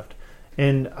 minutes left,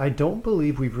 and I don't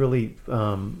believe we've really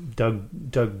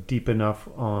dug deep enough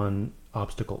on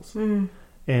obstacles.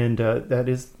 And that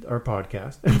is our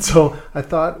podcast. And so I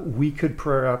thought we could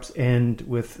perhaps end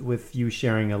with you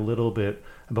sharing a little bit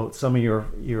about some of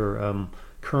your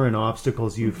current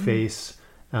obstacles you face,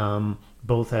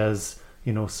 both as,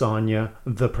 Sonia,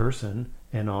 the person,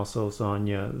 and also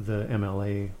Sonia, the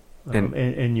MLA,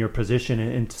 and your position,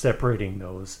 and separating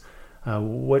those.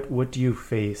 What do you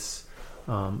face,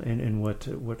 and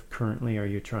what currently are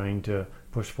you trying to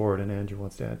push forward? And Andrew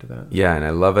wants to add to that. Yeah, and I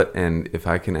love it. And if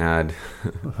I can add,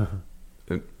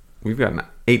 we've got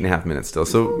 8.5 minutes still,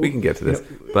 so we can get to this.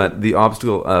 Yep. But the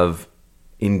obstacle of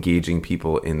engaging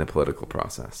people in the political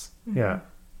process. Yeah.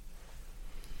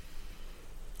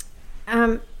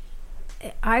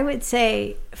 I would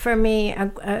say for me,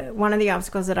 one of the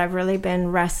obstacles that I've really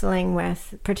been wrestling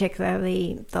with,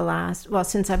 particularly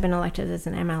since I've been elected as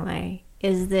an MLA,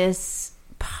 is this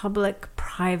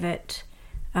public-private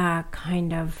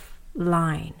kind of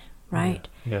line, right?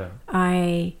 Yeah.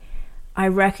 I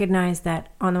recognize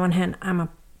that on the one hand, I'm a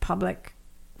public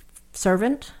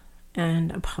servant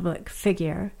and a public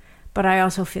figure, but I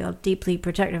also feel deeply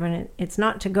protective, and it's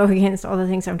not to go against all the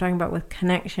things I'm talking about with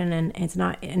connection, and it's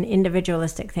not an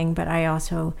individualistic thing, but I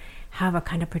also have a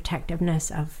kind of protectiveness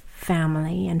of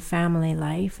family and family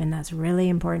life, and that's really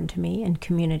important to me, and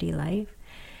community life.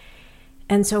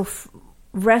 And so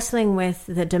wrestling with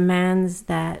the demands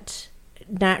that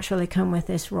naturally come with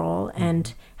this role,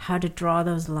 and how to draw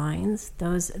those lines,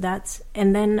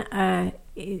 and then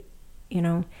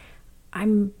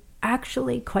I'm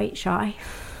actually quite shy.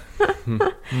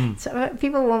 So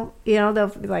people won't, they'll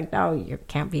be like, "No, you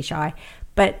can't be shy,"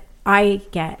 but I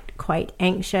get quite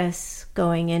anxious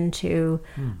going into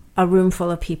a room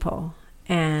full of people.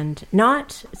 And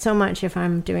not so much if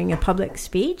I'm doing a public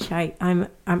speech. I'm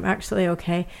actually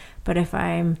okay. But if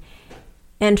I'm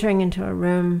entering into a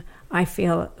room, I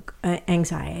feel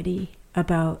anxiety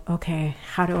about, okay,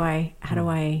 how do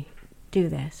I do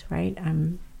this, right?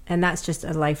 And that's just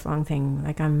a lifelong thing.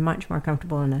 Like, I'm much more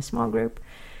comfortable in a small group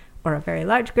or a very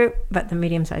large group, but the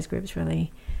medium-sized groups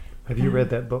really. Have you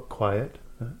read that book, Quiet?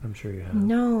 I'm sure you have.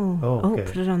 No. Oh, okay.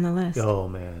 Put it on the list. Oh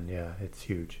man, yeah, it's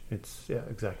huge. It's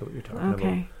exactly what you're talking about.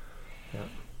 Okay. Yeah.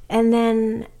 And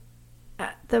then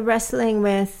the wrestling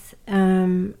with,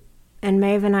 and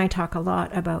Maeve and I talk a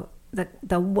lot about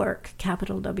the work,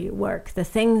 capital W work, the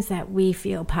things that we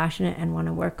feel passionate and want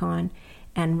to work on,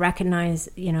 and recognize,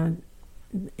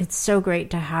 it's so great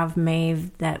to have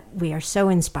Maeve, that we are so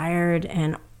inspired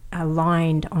and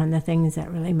aligned on the things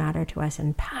that really matter to us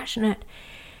and passionate.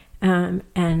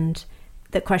 And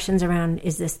the questions around,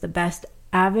 is this the best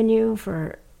avenue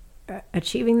for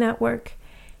achieving that work?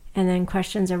 And then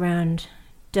questions around,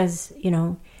 does,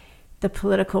 the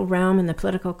political realm and the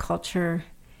political culture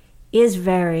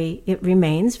it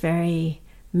remains very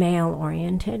male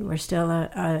oriented. We're still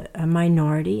a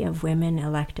minority of women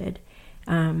elected.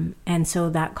 And so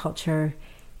that culture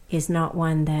is not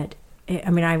one that,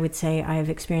 I would say I've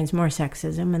experienced more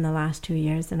sexism in the last 2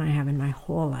 years than I have in my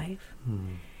whole life.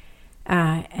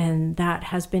 And that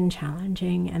has been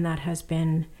challenging, and that has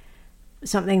been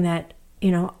something that,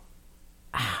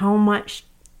 how much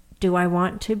do I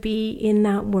want to be in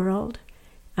that world?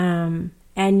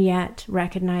 And yet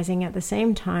recognizing at the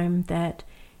same time that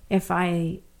if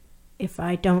I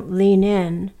don't lean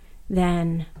in,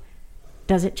 then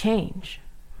does it change,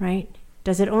 right?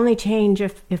 Does it only change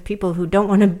if people who don't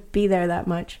want to be there that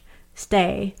much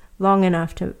stay long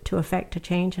enough to affect a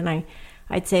change? And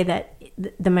I'd say that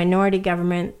the minority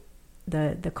government,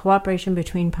 the cooperation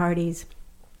between parties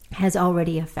has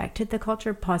already affected the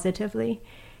culture positively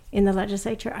in the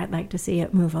legislature. I'd like to see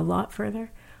it move a lot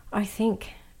further. I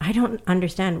don't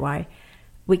understand why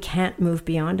we can't move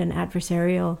beyond an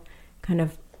adversarial kind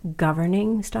of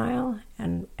governing style.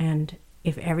 And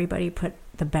if everybody put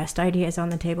the best ideas on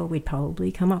the table, we'd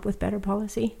probably come up with better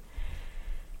policy.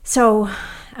 So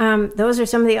those are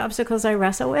some of the obstacles I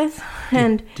wrestle with.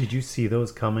 And did you see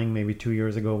those coming maybe 2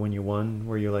 years ago when you won?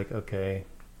 Were you like, okay,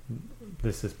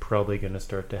 this is probably going to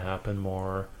start to happen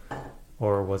more?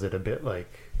 Or was it a bit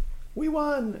like, we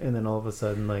won, and then all of a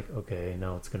sudden, like, okay,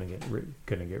 now it's going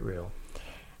to get real?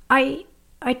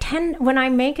 I tend, when I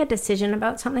make a decision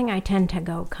about something, I tend to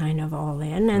go kind of all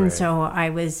in. And Right. so I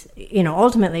was,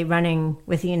 ultimately running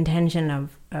with the intention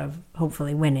of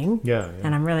hopefully winning. Yeah.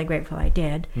 And I'm really grateful I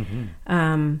did.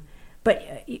 Mm-hmm.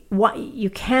 But what you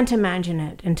can't imagine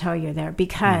it until you're there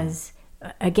because,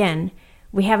 again,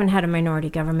 we haven't had a minority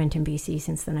government in BC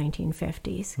since the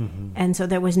 1950s. Mm-hmm. And so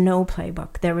there was no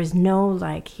playbook. There was no,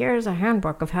 like, here's a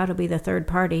handbook of how to be the third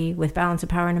party with balance of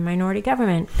power in a minority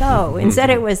government. Go. Instead,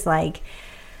 it was like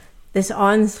this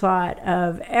onslaught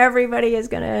of everybody is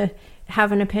going to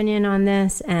have an opinion on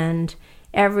this, and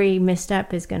every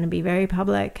misstep is going to be very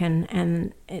public,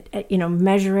 and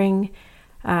measuring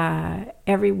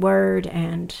every word.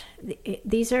 And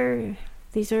these are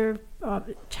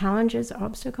challenges,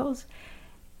 obstacles.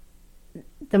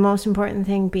 The most important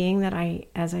thing being that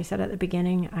as I said at the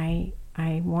beginning,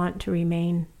 I want to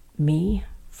remain me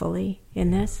fully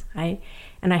in this. And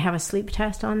I have a sleep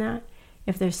test on that.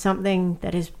 If there's something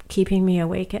that is keeping me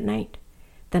awake at night,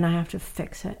 then I have to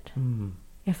fix it. Mm.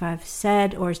 If I've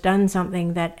said or done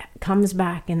something that comes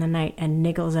back in the night and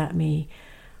niggles at me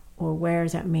or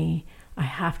wears at me, I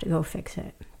have to go fix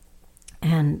it.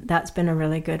 And that's been a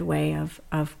really good way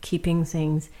of keeping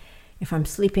things. If I'm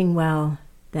sleeping well,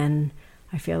 then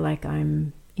I feel like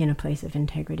I'm in a place of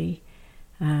integrity.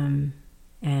 And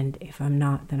if I'm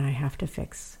not, then I have to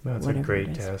fix That's whatever a great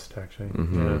it is. test, actually.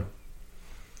 Mm-hmm. Yeah.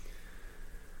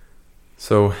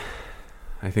 So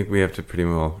I think we have to pretty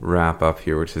well wrap up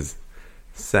here, which is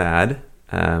sad.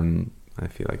 I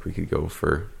feel like we could go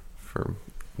for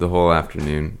the whole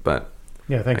afternoon, but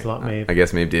Yeah, thanks a lot, Maeve. I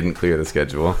guess Maeve didn't clear the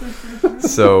schedule.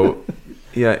 So,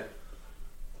 yeah,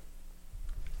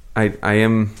 I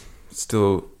am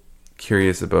still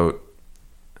curious about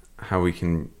how we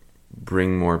can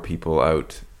bring more people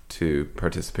out to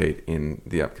participate in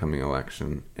the upcoming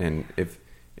election, and if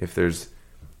there's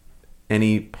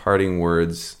any parting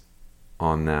words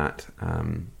on that,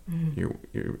 you're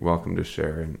welcome to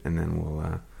share, and then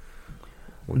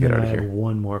we'll get And out I of have here.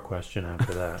 one more question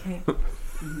after that. Okay.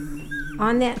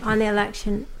 On the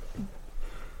election,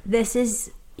 this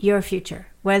is your future.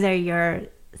 Whether you're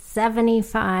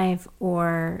 75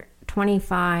 or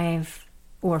 25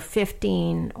 or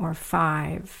 15 or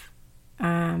 5,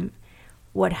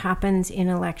 what happens in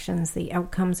elections, the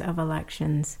outcomes of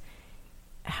elections,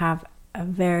 have a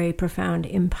very profound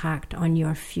impact on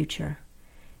your future.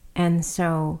 And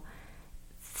so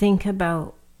think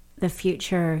about the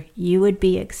future you would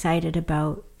be excited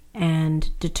about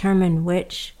and determine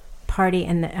which party.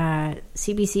 And the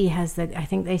CBC has I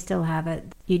think they still have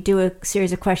it. You do a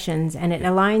series of questions and it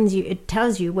aligns you, it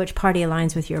tells you which party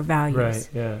aligns with your values.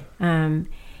 Right, yeah.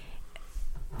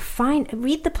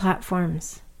 Read the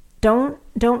platforms. Don't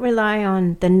rely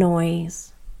on the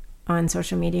noise on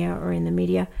social media or in the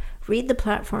media. Read the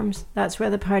platforms. That's where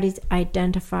the parties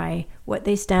identify what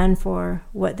they stand for,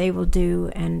 what they will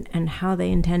do, and how they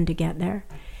intend to get there.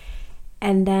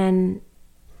 And then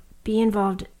be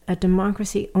involved. A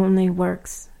democracy only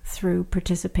works through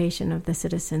participation of the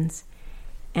citizens,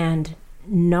 and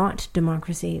not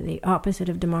democracy. The opposite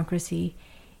of democracy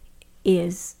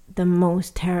is the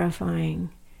most terrifying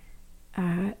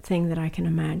thing that I can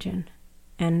imagine.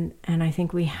 And I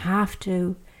think we have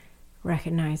to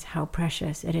recognize how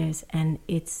precious it is, and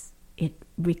it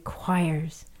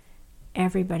requires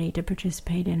everybody to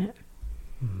participate in it.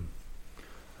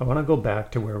 I want to go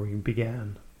back to where we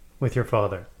began with your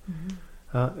father.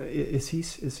 Mm-hmm. Is he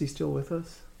still with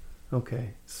us?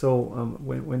 Okay. So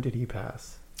when did he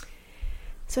pass?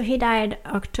 So he died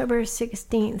October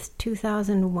 16th,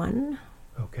 2001.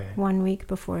 Okay. 1 week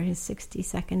before his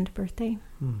 62nd birthday.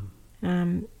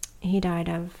 Hmm. He died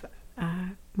of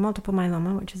multiple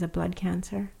myeloma, which is a blood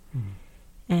cancer. Hmm.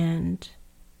 And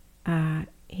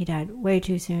he died way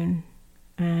too soon.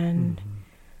 And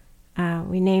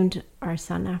we named our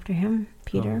son after him,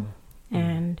 Peter. Oh.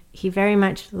 And he very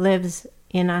much lives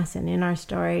in us and in our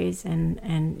stories,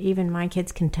 and even my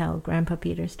kids can tell Grandpa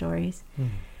Peter stories.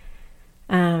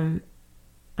 I'm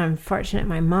fortunate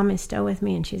my mom is still with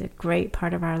me, and she's a great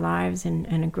part of our lives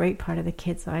and a great part of the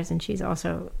kids' lives, and she's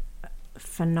also a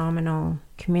phenomenal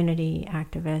community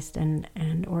activist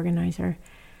and organizer.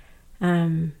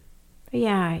 But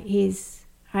yeah,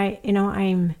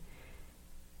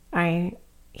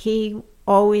 he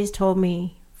always told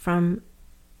me from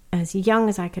as young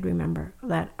as I could remember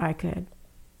that I could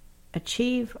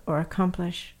achieve or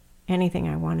accomplish anything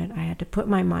I wanted. I had to put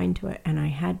my mind to it, and I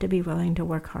had to be willing to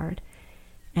work hard.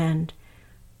 And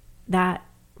that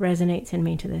resonates in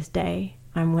me to this day.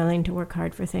 I'm willing to work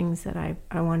hard for things that I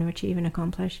want to achieve and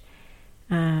accomplish.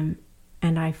 And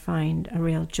I find a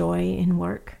real joy in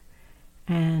work.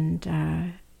 And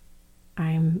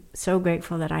I'm so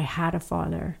grateful that I had a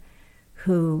father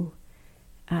who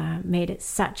made it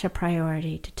such a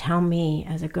priority to tell me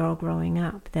as a girl growing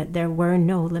up that there were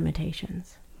no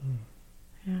limitations.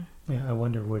 Yeah, I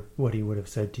wonder what he would have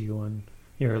said to you on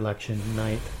your election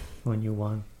night when you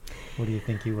won. What do you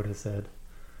think he would have said?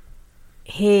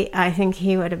 I think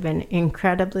he would have been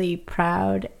incredibly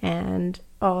proud and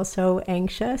also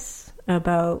anxious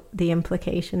about the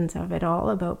implications of it all,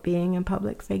 about being a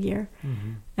public figure.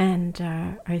 Mm-hmm. And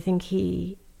I think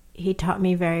he taught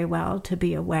me very well to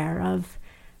be aware of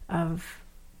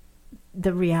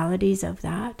the realities of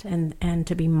that, and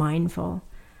to be mindful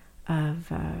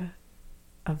of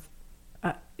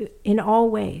in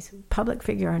all ways, public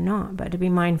figure or not, but to be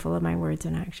mindful of my words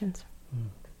and actions.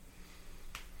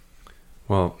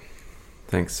 Well,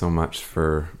 thanks so much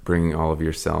for bringing all of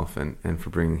yourself and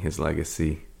for bringing his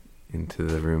legacy into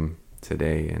the room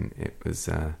today. And it was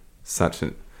such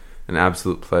an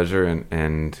absolute pleasure.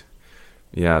 And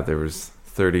yeah, there was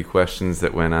 30 questions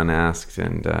that went unasked,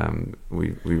 and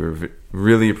we were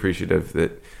really appreciative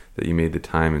that you made the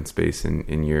time and space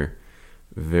in your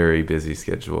very busy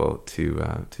schedule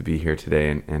to be here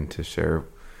today and to share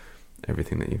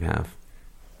everything that you have.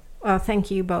 Well, thank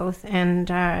you both.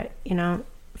 And,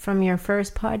 from your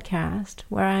first podcast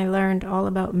where I learned all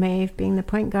about Maeve being the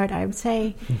point guard, I would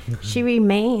say she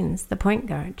remains the point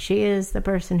guard. She is the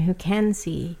person who can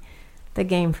see the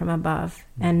game from above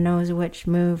and knows which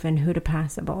move and who to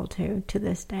pass the ball to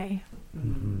this day.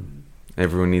 Mm-hmm.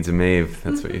 Everyone needs a Maeve.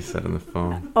 That's what you said on the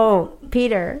phone. Oh,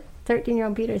 Peter,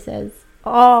 13-year-old Peter says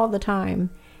all the time,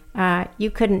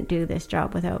 you couldn't do this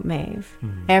job without Maeve.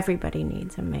 Mm-hmm. Everybody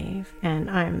needs a Maeve, and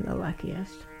I'm the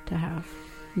luckiest to have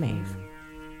Maeve.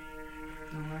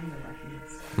 I'm the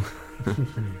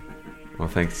luckiest. Well,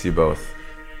 thanks to you both.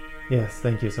 Yes,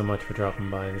 thank you so much for dropping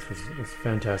by. This was a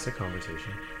fantastic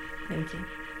conversation. Thank you.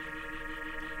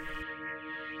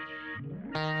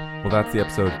 Well, that's the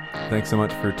episode. Thanks so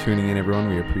much for tuning in, everyone.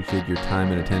 We appreciate your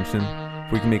time and attention.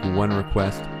 If we can make one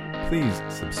request, please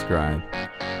subscribe.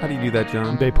 How do you do that,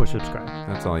 John? They push subscribe.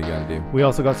 That's all you got to do. We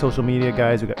also got social media,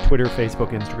 guys. We got Twitter,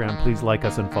 Facebook, Instagram. Please like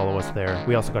us and follow us there.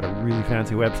 We also got a really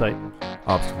fancy website.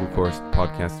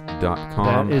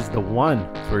 obstaclecoursepodcast.com. That is the one.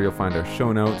 It's where you'll find our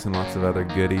show notes and lots of other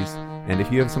goodies. And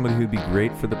if you have somebody who'd be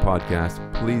great for the podcast,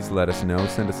 please let us know.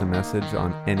 Send us a message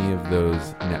on any of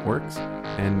those networks,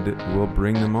 and we'll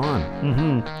bring them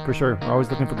on. For sure. We're always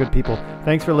looking for good people.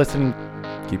 Thanks for listening.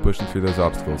 Keep pushing through those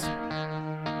obstacles.